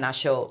also cannot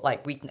show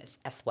like weakness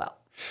as well.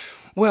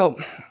 Well,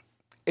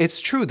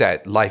 it's true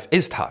that life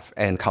is tough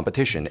and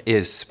competition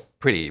is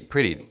pretty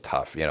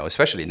tough,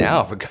 especially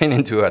now if we're going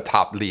into a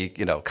top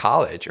league,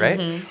 college,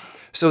 right?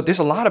 So there's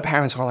a lot of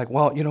parents who are like,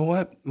 well, you know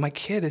what? My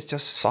kid is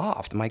just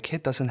soft. My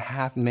kid doesn't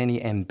have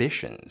many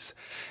ambitions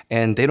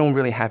and they don't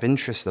really have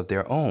interests of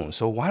their own.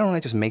 So why don't I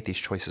just make these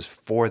choices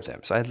for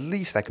them? So at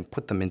least I can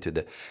put them into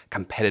the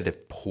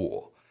competitive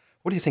pool.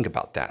 What do you think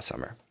about that,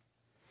 Summer?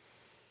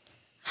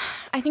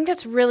 I think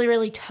that's really,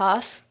 really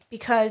tough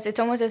because it's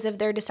almost as if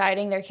they're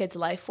deciding their kid's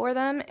life for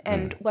them.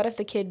 And what if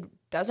the kid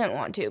doesn't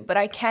want to? But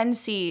I can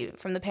see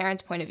from the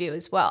parent's point of view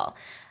as well.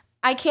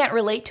 I can't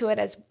relate to it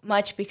as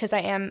much because I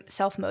am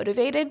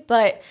self-motivated,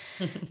 but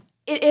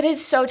it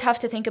is so tough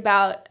to think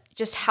about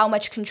just how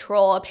much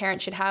control a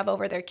parent should have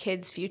over their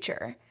kid's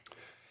future.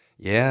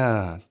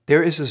 Yeah.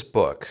 There is this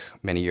book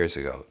many years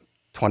ago,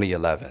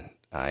 2011,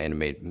 and it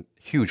made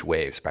huge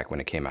waves back when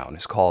it came out. And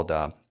it's called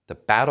The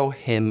Battle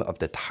Hymn of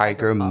the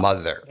Tiger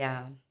Mother.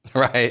 Yeah.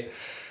 Right?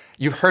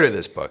 You've heard of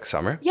this book,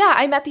 Summer. Yeah,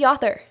 I met the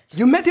author.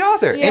 You met the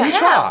author, Amy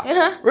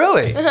Chua.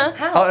 Really?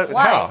 How?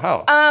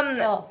 Why?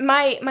 How?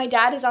 My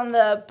dad is on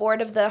the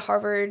board of the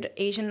Harvard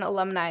Asian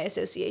Alumni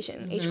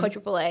Association,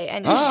 HQAAA,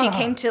 and she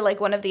came to like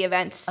one of the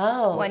events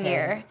one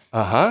year.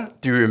 Uh-huh.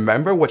 Do you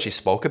remember what she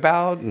spoke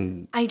about?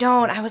 I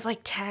don't. I was like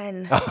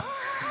 10.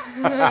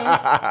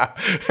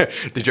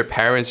 Did your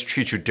parents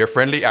treat you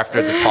differently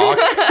after the talk?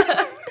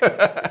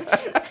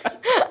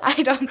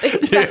 I don't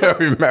think so. You don't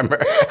remember?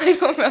 I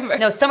don't remember.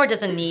 No, Summer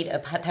doesn't need a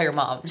tiger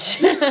mom.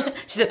 She's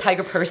a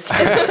tiger person.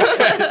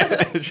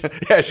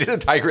 Yeah, she's a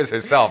tigress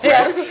herself,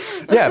 right?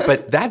 Yeah,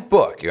 but that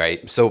book,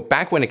 right? So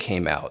back when it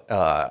came out,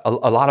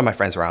 a lot of my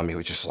friends around me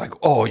were just like,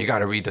 oh, you got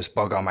to read this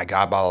book. Oh my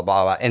God, blah, blah,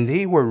 blah, blah. And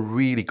they were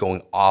really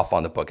going off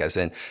on the book as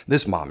in,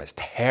 this mom is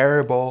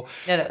terrible.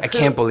 No, I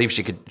can't believe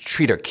she could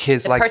treat her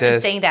kids like The person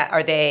this. saying that,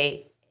 are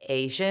they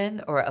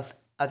Asian or of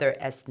other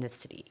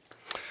ethnicity?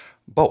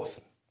 Both.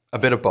 A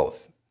bit of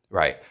both,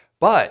 right?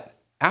 But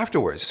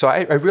afterwards, so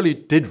I really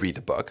did read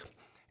the book.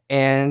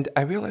 And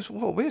I realized,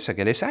 well, wait a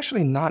second, it's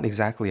actually not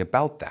exactly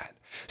about that.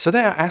 So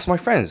then I asked my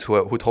friends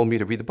who told me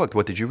to read the book,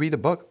 what, did you read the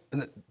book?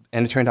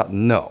 And it turned out,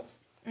 no.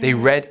 They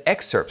read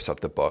excerpts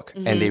of the book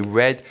and they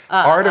read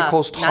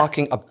articles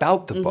talking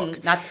about the book.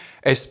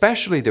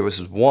 Especially there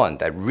was one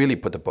that really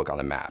put the book on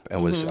the map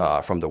and was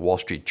from the Wall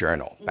Street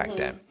Journal back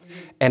then.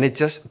 And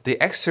the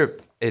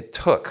excerpt it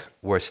took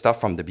were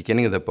stuff from the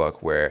beginning of the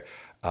book where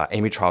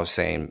Amy Chua was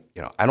saying,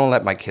 I don't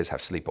let my kids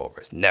have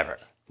sleepovers, never.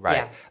 Right.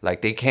 Yeah.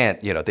 Like they can't,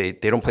 they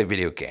don't play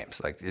video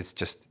games. Like it's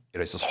just,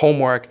 it's just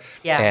homework.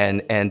 Yeah.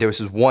 And there was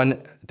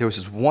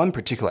this one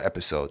particular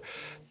episode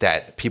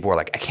that people were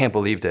like, I can't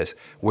believe this,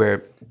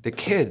 where the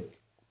kid,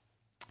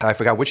 I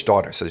forgot which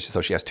daughter, so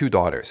she has two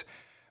daughters,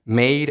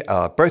 made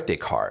a birthday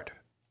card,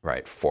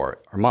 right, for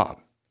her mom,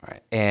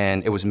 right?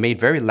 And it was made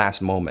very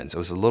last moments. It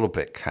was a little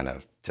bit kind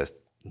of just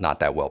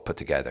not that well put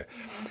together.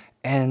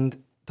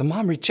 And the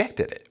mom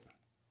rejected it.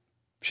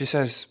 She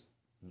says,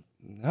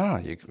 no,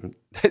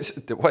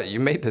 you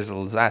made this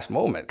last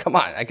moment. Come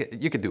on,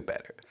 you could do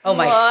better. Oh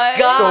my What?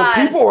 God.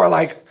 So people are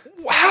like,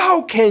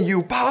 how can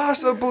you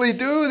possibly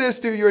do this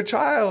to your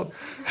child?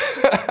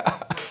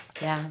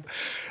 Yeah.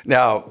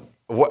 Now,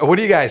 what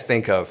do you guys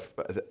think of?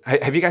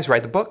 Have you guys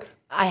read the book?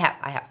 I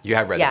have. You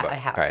have read the book. Yeah, I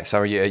have. All right.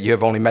 So you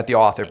have only met the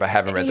author, but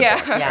haven't read the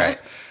book. Yeah. Yeah. Right.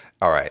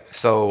 All right.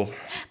 So,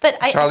 But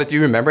Charlotte, do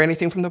you remember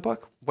anything from the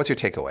book? What's your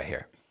takeaway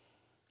here?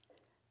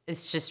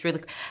 it's just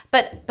really,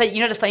 but you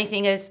know, the funny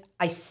thing is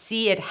I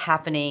see it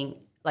happening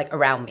like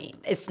around me.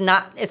 It's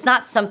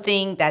not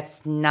something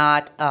that's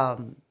not,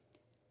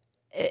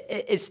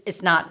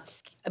 it's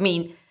not, I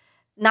mean,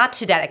 not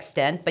to that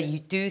extent, but you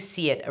do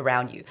see it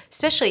around you.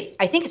 Especially,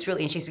 I think it's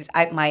really interesting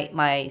because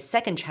my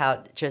second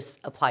child just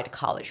applied to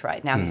college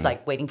right now. He's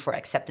like waiting for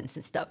acceptance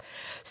and stuff.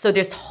 So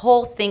there's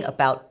whole thing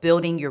about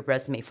building your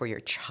resume for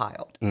your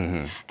child,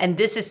 and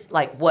this is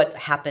like what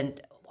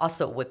happened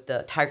also with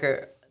the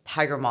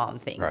Tiger Mom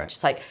thing. Right.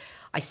 Just like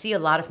I see a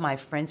lot of my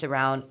friends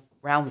around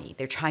me,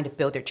 they're trying to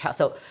build their child.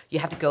 So you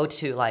have to go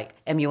to like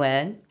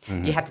MUN,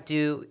 you have to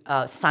do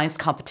science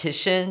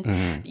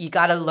competition. You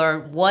got to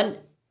learn one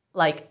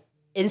like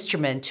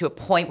instrument to a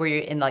point where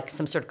you're in like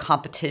some sort of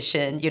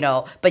competition, you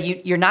know,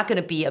 but you're not going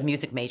to be a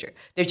music major.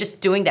 They're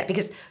just doing that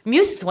because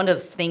music is one of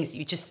those things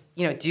you just,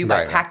 you know, do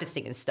by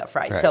practicing and stuff,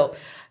 right? So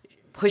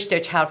push their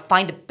child,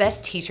 find the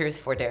best teachers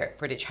for their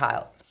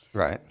child.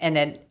 Right. And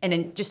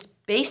then just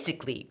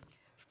basically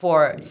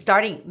for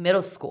starting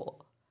middle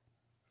school,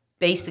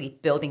 basically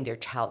building their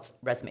child's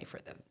resume for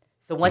them.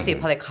 So once they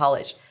apply to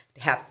college,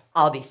 they have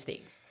all these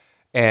things.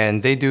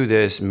 And they do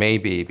this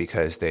maybe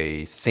because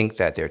they think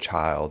that their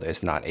child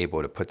is not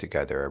able to put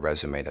together a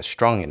resume that's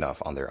strong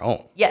enough on their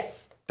own.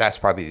 Yes. That's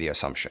probably the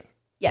assumption.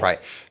 Yes. Right.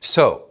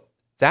 So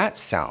that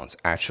sounds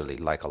actually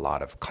like a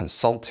lot of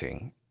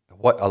consulting,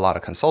 what a lot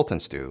of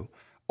consultants do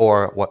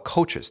or what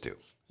coaches do.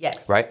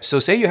 Yes. Right. So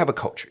say you have a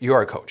coach, you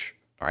are a coach,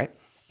 all right?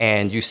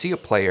 And you see a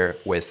player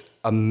with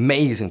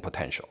amazing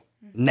potential,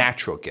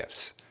 natural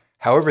gifts.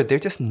 However, they're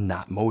just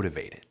not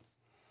motivated.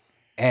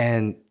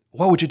 And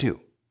what would you do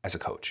as a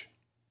coach?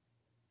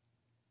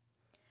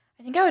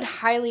 I think I would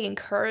highly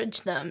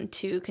encourage them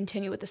to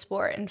continue with the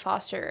sport and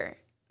foster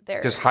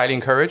their. Just highly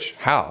encourage?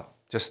 How?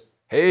 Just,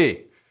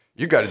 hey,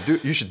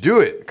 you should do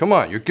it. Come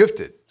on, you're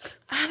gifted.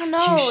 I don't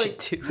know. You should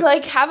do.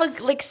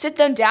 Like sit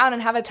them down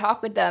and have a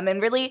talk with them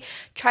and really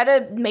try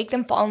to make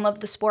them fall in love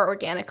with the sport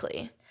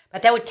organically.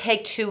 But that would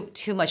take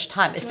too much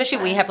time, especially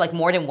when you have like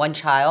more than one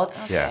child.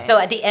 Okay. Yeah. So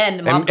at the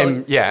end, mom goes,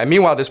 And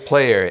meanwhile, this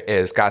player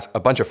is got a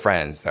bunch of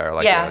friends that are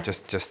like, Yeah.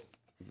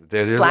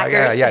 they're like,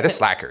 Slackers. they're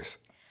slackers.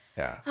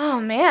 Yeah. Oh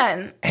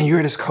man. And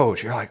you're this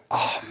coach. You're like,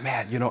 oh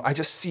man, I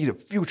just see the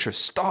future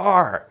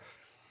star.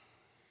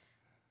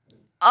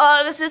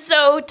 Oh, this is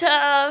so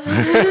tough.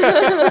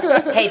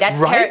 hey, that's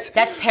Right?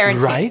 that's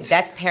parenting. Right?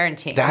 That's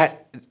parenting.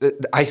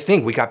 I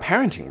think we got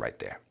parenting right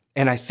there.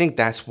 And I think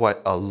that's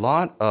what a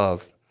lot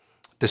of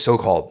the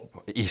so-called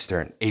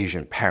Eastern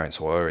Asian parents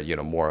or,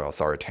 more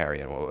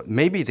authoritarian, or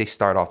maybe they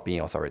start off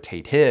being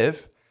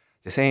authoritative,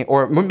 they're saying,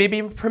 or maybe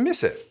even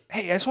permissive.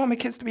 Hey, I just want my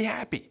kids to be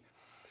happy.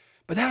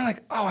 But then I'm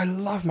like, oh, I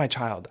love my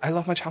child. I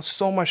love my child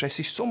so much. I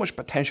see so much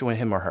potential in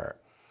him or her.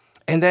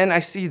 And then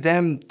I see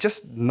them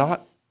just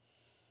not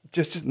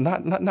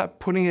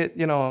putting it,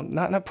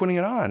 not putting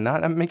it on,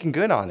 not making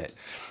good on it.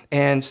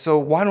 And so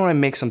why don't I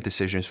make some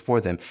decisions for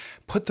them,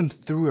 put them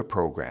through a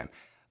program,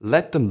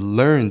 let them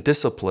learn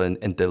discipline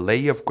and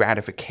delay of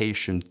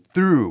gratification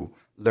through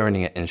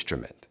learning an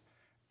instrument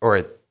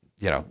or,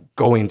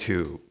 going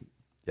to,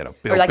 build,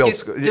 or like build,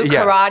 do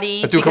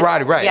karate. Do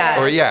karate, right.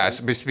 Yeah. Or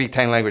speak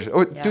 10 languages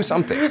or do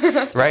something,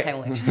 right?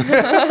 Language.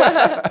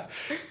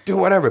 Do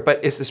whatever.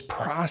 But it's this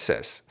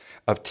process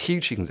of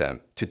teaching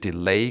them to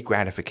delay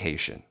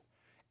gratification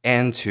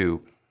and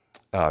to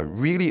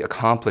really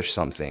accomplish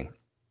something.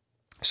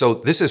 So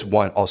this is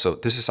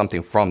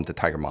something from the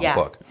Tiger Mom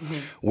book,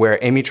 where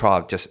Amy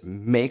Traub just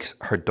makes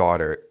her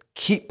daughter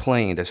keep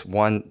playing this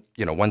one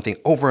thing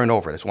over and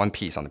over, this one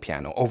piece on the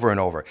piano over and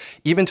over,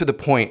 even to the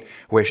point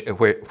where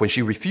when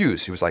she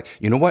refused, she was like,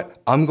 you know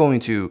what? I'm going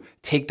to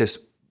take this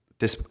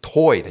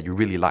toy that you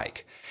really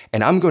like,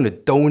 and I'm going to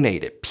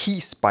donate it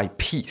piece by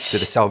piece to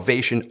the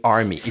Salvation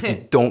Army if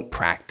you don't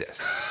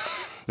practice,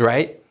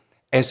 right?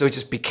 And so it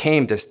just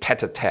became this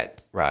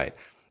tete-a-tete, right?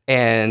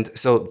 And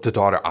so the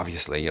daughter,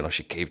 obviously,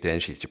 she caved in,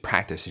 she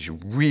practiced, she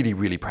really,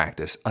 really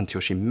practiced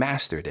until she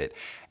mastered it.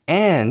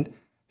 And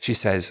she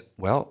says,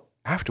 well,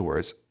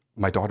 afterwards,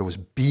 my daughter was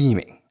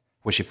beaming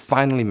when she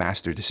finally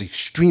mastered this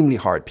extremely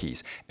hard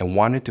piece and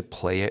wanted to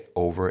play it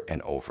over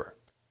and over.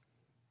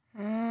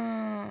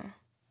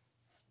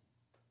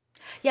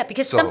 Yeah,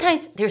 because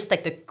sometimes there's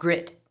like the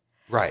grit.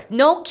 Right.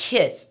 No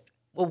kids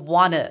will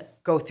want to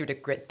go through the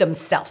grit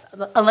themselves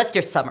unless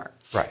there's summer.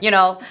 Right.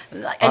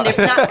 And there's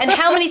not. And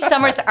how many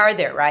summers are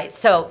there, right?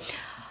 So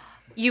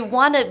you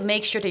want to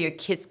make sure that your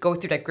kids go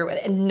through that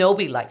grit, and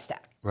nobody likes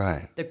that.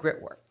 Right. The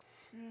grit work.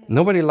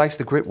 Nobody likes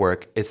the grit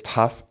work. It's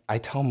tough. I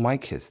tell my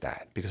kids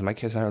that because my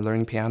kids are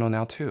learning piano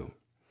now too.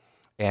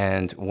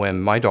 And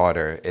when my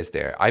daughter is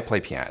there, I play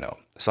piano.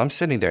 So I'm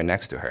sitting there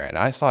next to her, and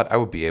I thought I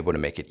would be able to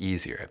make it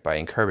easier by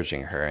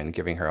encouraging her and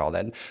giving her all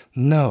that.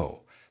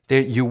 No,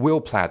 you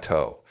will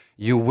plateau.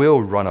 You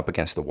will run up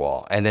against the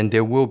wall, and then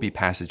there will be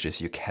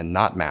passages you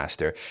cannot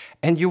master,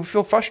 and you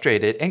feel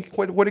frustrated. And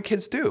what do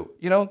kids do?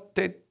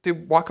 They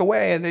walk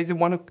away and they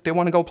want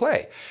to go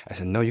play. I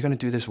said, no, you're going to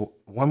do this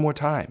one more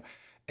time.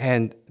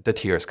 And the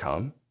tears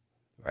come,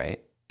 right?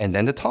 And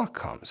then the talk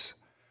comes.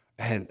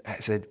 And I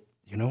said,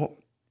 in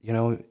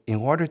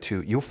order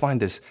to, you'll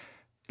find this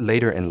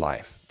later in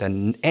life, that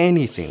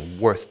anything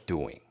worth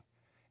doing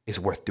is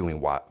worth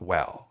doing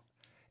well.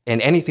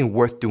 And anything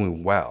worth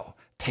doing well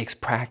takes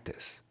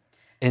practice.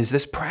 And it's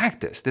this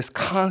practice, this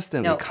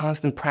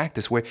constant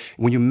practice where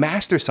when you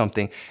master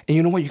something, and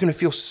you know what, you're going to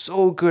feel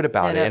so good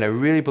about it. And I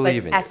really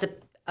believe in it. As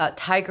a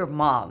tiger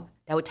mom,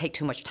 that would take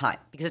too much time.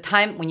 Because the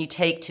time when you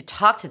take to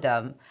talk to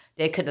them,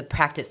 they could have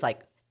practiced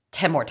like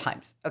 10 more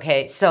times.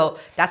 Okay. So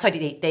that's why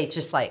they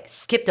just like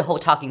skip the whole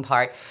talking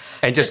part.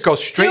 And just go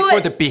straight for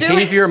the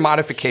behavior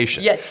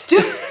modification. Yeah.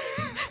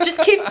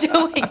 Just keep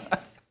doing it.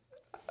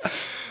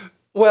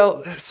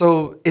 Well,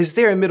 so is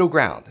there a middle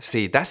ground?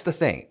 See, that's the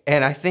thing.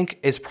 And I think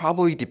it's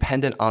probably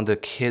dependent on the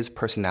kid's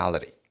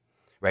personality,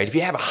 right? If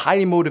you have a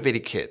highly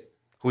motivated kid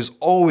who's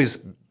always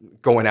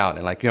going out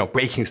and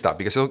breaking stuff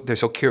because they're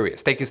so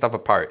curious, taking stuff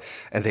apart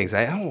and things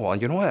like, oh, well,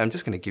 you know what? I'm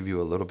just going to give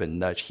you a little bit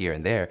nudge here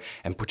and there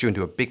and put you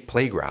into a big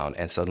playground,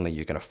 and suddenly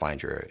you're going to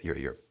find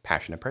your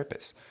passion and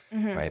purpose,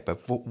 right? But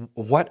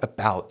what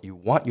about you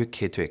want your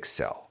kid to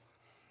excel?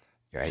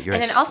 Right?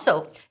 And then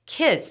also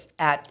kids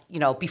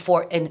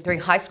during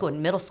high school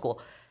and middle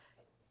school,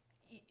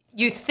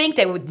 you think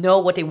they would know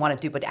what they want to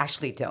do, but they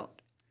actually don't.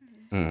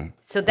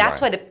 So that's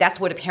why that's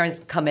where the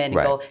parents come in and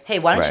go, hey,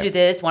 why don't you do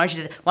this? Why don't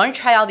you do this? Why don't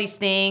you try all these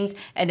things?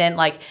 And then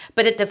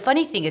but the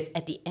funny thing is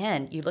at the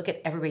end, you look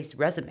at everybody's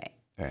resume.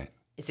 Right.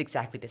 It's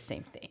exactly the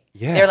same thing.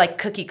 Yeah. They're like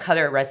cookie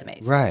cutter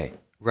resumes.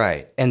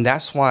 Right. And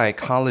that's why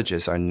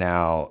colleges are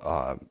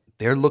now,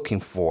 they're looking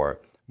for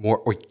more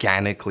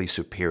organically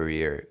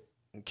superior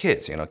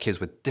kids, kids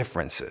with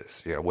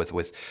differences,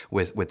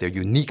 with their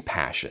unique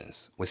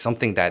passions, with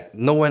something that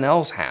no one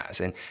else has,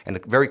 and a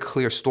very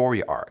clear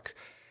story arc.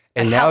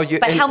 And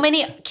how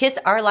many kids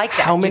are like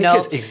that? How many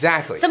kids?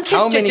 Exactly. Some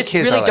kids just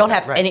really don't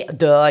have any.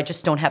 I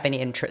just don't have any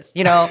interest.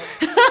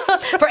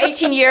 For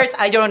 18 years,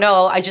 I don't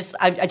know. I just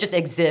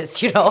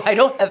exist. I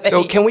don't have any.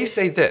 So can we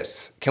say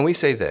this?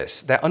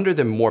 That under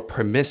the more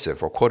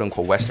permissive or quote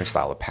unquote Western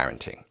style of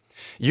parenting,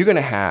 you're going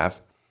to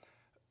have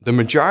the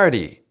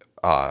majority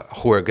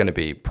who are going to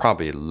be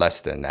probably less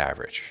than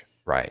average,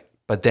 right?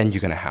 But then you're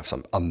going to have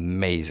some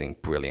amazing,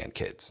 brilliant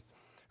kids.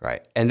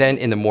 Right. And then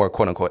in the more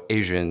quote unquote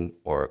Asian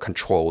or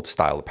controlled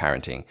style of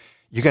parenting,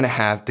 you're going to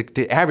have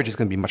the average is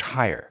going to be much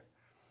higher.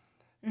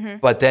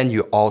 But then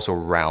you also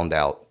round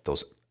out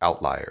those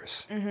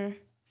outliers.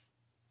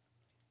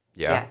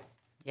 Yeah.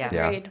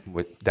 Agreed.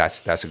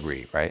 That's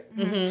agreed, right?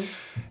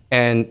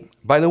 And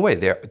by the way,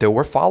 there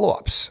were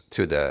follow-ups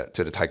to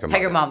the Tiger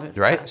Mom,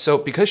 right? Yeah. So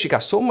because she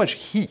got so much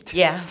heat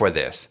for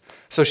this,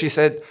 so she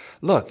said,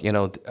 look,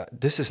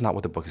 this is not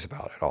what the book is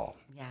about at all.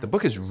 The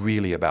book is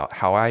really about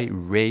how I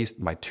raised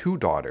my two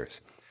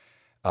daughters.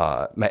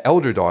 My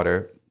elder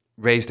daughter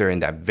raised her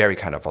in that very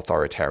kind of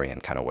authoritarian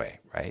kind of way,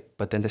 right?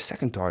 But then the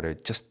second daughter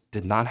just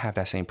did not have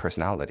that same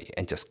personality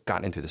and just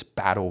got into this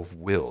battle of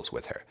wills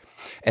with her.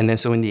 And then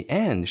so in the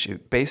end,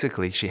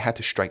 she had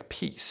to strike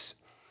peace.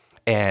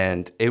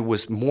 And it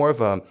was more of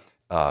a,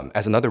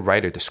 as another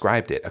writer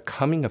described it, a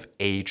coming of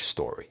age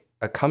story.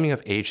 A coming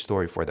of age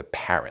story for the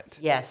parent.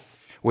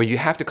 Yes. Where you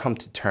have to come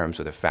to terms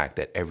with the fact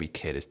that every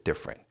kid is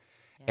different.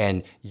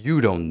 And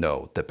you don't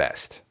know the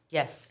best.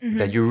 Yes.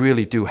 That you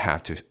really do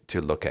have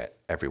to look at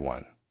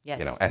everyone,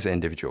 yes. As an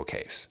individual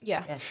case.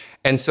 Yeah. Yes.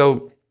 And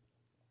so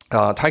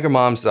Tiger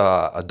Mom's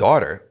a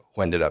daughter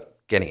who ended up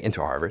getting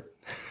into Harvard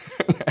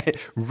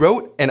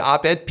wrote an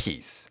op-ed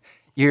piece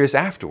years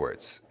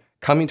afterwards,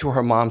 coming to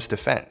her mom's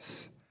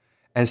defense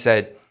and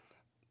said,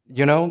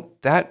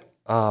 that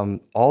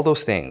all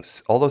those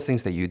things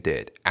that you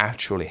did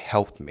actually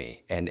helped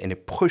me and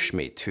it pushed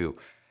me to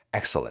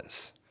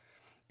excellence.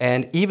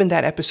 And even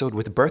that episode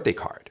with the birthday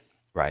card,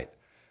 right?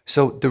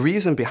 So the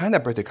reason behind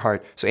that birthday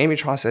card, so Amy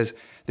Chua says,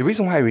 the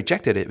reason why I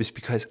rejected it was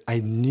because I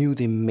knew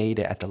they made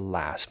it at the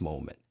last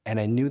moment. And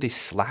I knew they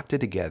slapped it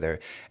together.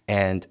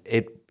 And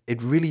it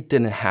really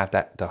didn't have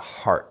the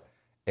heart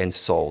and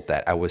soul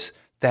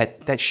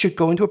that should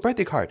go into a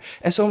birthday card.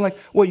 And so I'm like,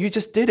 well, you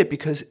just did it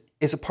because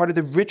it's a part of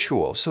the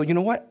ritual. So you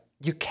know what?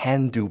 You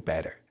can do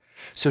better.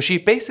 So she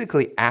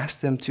basically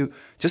asked them to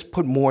just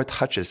put more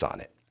touches on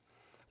it.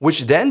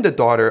 Which then the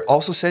daughter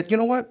also said, you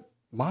know what?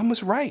 Mom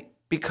was right.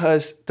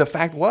 Because the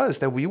fact was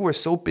that we were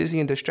so busy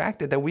and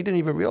distracted that we didn't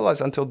even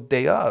realize until the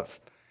day of.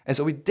 And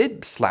so we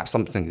did slap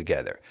something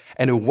together.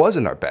 And it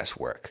wasn't our best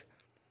work.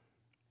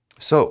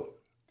 So.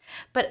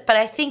 But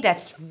I think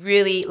that's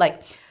really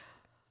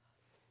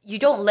you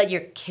don't let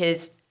your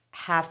kids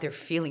have their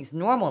feelings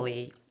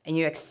normally and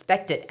you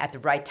expect it at the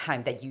right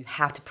time that you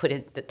have to put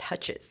in the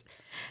touches.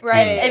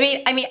 Right.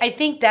 And I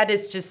think that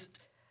is just,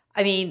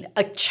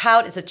 a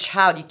child is a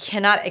child. You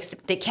cannot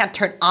they can't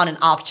turn on and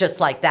off just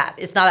like that.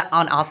 It's not an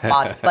on-off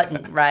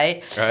button,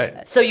 right?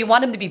 Right. So you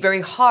want them to be very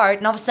hard,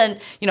 and all of a sudden,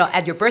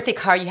 at your birthday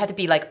card, you have to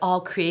be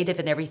all creative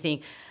and everything.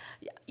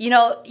 You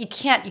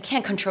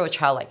can't control a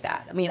child like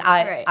that.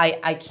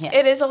 I can't.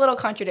 It is a little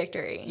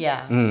contradictory.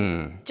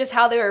 Yeah. Just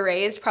how they were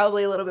raised,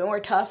 probably a little bit more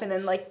tough, and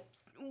then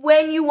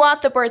when you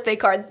want the birthday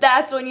card,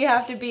 that's when you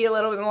have to be a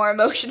little bit more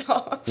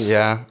emotional.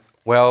 Yeah.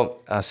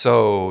 Well,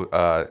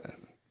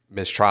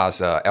 Miss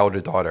Tra's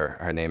elder daughter,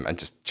 her name, I'm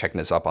just checking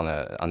this up on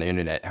the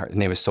internet. Her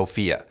name is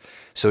Sophia.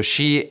 So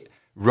she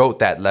wrote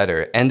that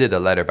letter, ended the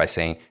letter by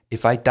saying,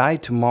 if I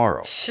died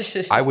tomorrow,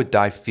 I would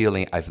die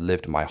feeling I've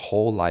lived my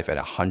whole life at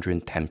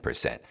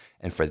 110%.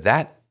 And for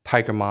that,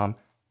 Tiger Mom,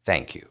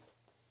 thank you.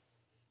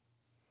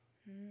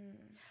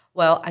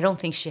 Well, I don't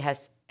think she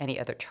has any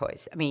other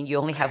choice. I mean, you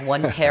only have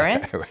one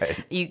parent.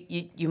 Right.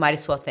 You might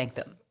as well thank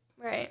them.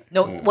 Right.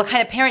 No, what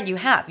kind of parent you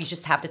have, you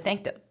just have to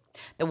thank them.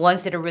 The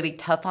ones that are really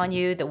tough on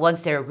you, the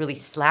ones that are really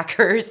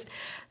slackers,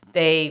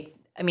 it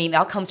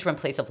all comes from a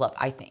place of love,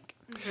 I think.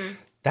 Mm-hmm.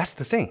 That's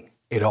the thing.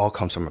 It all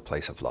comes from a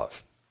place of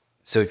love.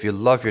 So if you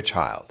love your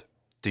child,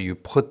 do you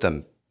put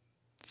them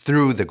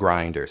through the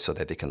grinder so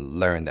that they can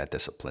learn that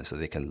discipline, so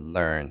they can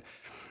learn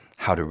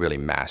how to really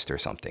master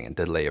something and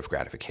delay of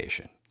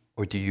gratification?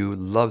 Or do you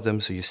love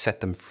them so you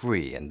set them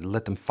free and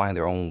let them find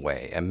their own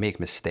way and make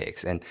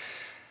mistakes and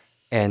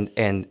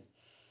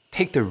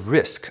take the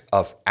risk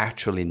of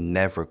actually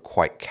never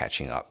quite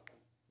catching up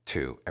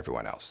to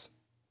everyone else?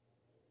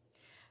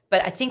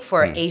 But I think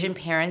for Asian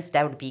parents,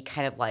 that would be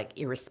kind of like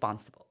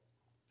irresponsible.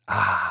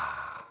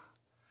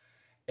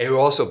 It will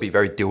also be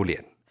very 丢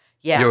脸.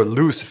 Yeah. You'll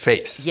lose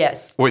face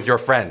Yes. with your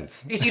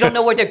friends. Because you don't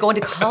know where they're going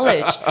to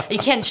college. You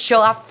can't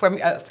show up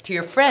to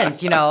your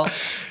friends, And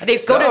they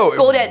go to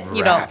school that,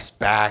 it wraps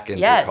back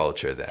into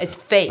culture then. It's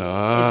face. It's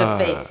a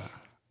face.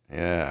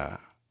 Yeah.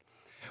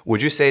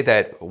 Would you say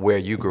that where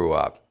you grew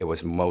up, it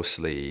was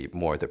mostly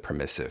more the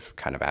permissive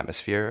kind of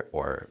atmosphere,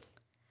 or?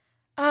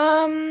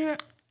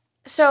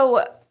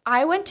 So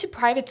I went to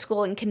private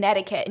school in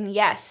Connecticut, and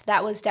yes,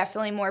 that was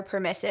definitely more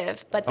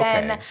permissive. But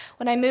then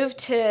when I moved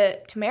to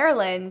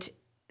Maryland,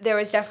 there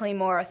was definitely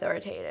more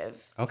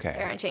authoritative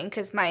parenting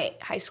because my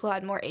high school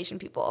had more Asian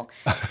people.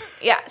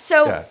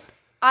 So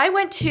I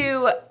went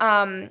to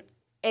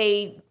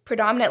a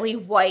predominantly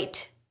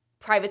white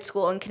private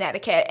school in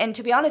Connecticut. And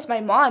to be honest,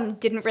 my mom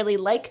didn't really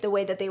like the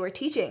way that they were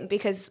teaching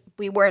because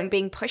we weren't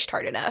being pushed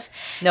hard enough.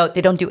 No,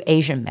 they don't do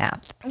Asian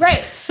math.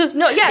 Right.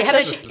 No, yeah.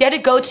 They had to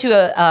go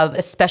to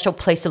a special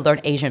place to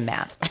learn Asian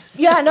math.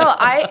 Yeah, no,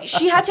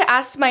 she had to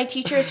ask my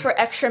teachers for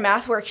extra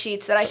math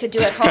worksheets that I could do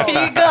at home.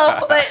 There you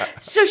go. But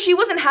so she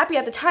wasn't happy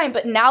at the time,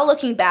 but now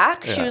looking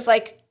back, she was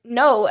like,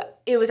 no,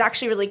 it was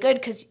actually really good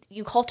because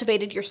you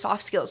cultivated your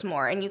soft skills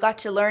more and you got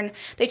to learn.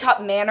 They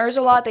taught manners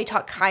a lot. They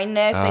taught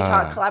kindness. They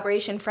taught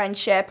collaboration,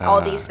 friendship,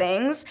 all these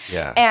things.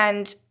 Yeah.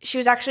 And she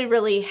was actually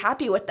really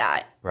happy with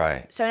that.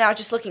 Right. So now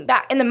just looking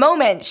back, in the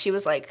moment, she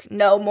was like,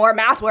 no, more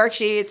math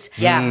worksheets.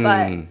 Yeah.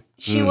 But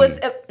she was,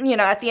 at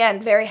the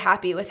end, very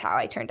happy with how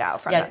I turned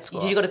out from that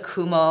school. Did you go to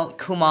Kumon?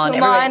 Kumon.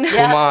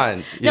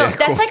 Kumon. No,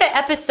 that's like an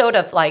episode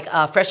of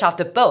Fresh Off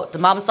the Boat. The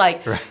mom's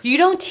like, you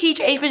don't teach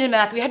Asian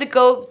math. We had to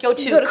go to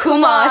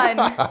Kumon.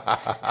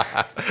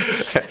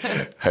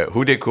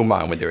 Who did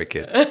Kumon when they were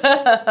kids?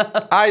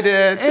 I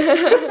did.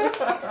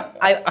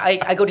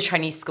 I go to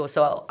Chinese school,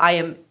 so I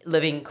am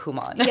living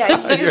Kumon.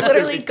 Yeah, you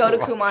literally go to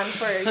Kumon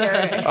for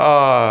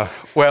your...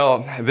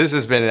 Well, this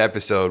has been an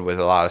episode with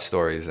a lot of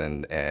stories,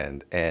 and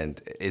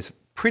it's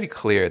pretty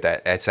clear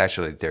that it's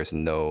actually there's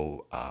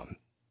no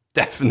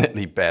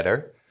definitely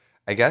better,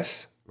 I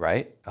guess,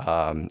 right?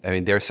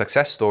 There are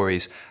success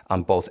stories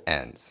on both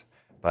ends,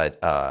 but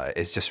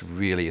it's just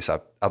really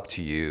up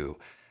to you.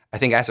 I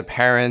think as a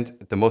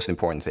parent, the most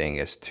important thing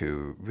is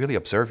to really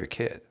observe your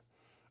kid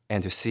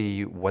and to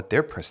see what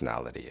their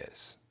personality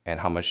is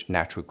and how much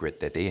natural grit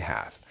that they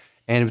have.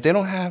 And if they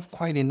don't have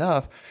quite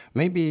enough,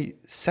 maybe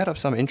set up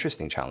some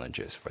interesting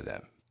challenges for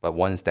them, but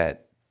ones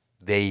that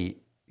they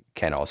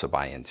can also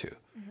buy into,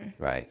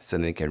 right? So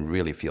they can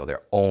really feel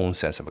their own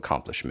sense of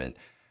accomplishment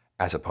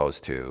as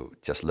opposed to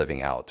just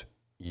living out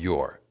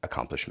your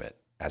accomplishment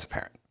as a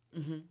parent.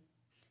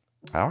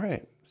 All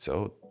right.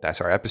 So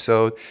that's our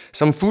episode.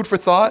 Some food for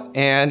thought.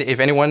 And if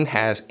anyone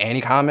has any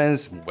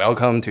comments,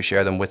 welcome to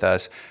share them with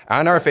us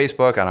on our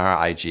Facebook, on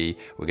our IG.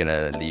 We're going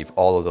to leave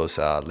all of those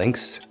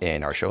links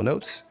in our show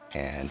notes.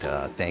 And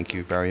thank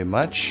you very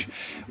much.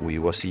 We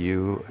will see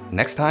you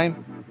next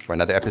time for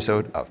another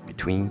episode of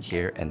Between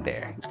Here and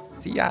There.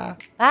 See ya.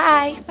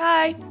 Bye.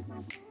 Bye.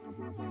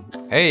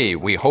 Hey,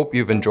 we hope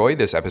you've enjoyed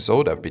this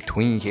episode of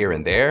Between Here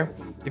and There.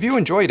 If you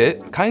enjoyed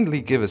it,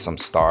 kindly give us some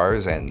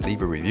stars and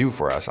leave a review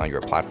for us on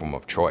your platform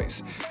of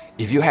choice.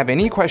 If you have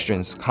any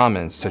questions,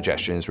 comments,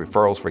 suggestions,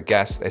 referrals for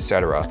guests,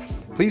 etc.,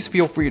 please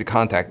feel free to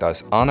contact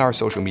us on our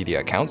social media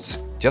accounts.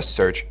 Just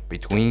search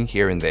Between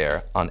Here and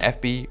There on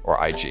FB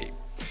or IG.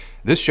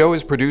 This show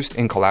is produced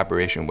in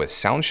collaboration with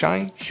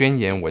Soundshine,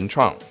 Xuanyan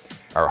Wenchuang.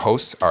 Our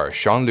hosts are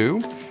Sean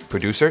Liu,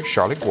 producer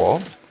Charlotte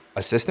Guo,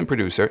 assistant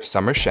producer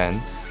Summer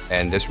Shen,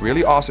 and this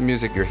really awesome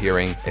music you're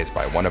hearing is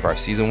by one of our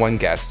Season 1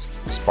 guests,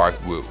 Spark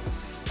Wu.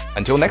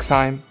 Until next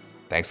time,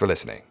 thanks for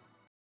listening.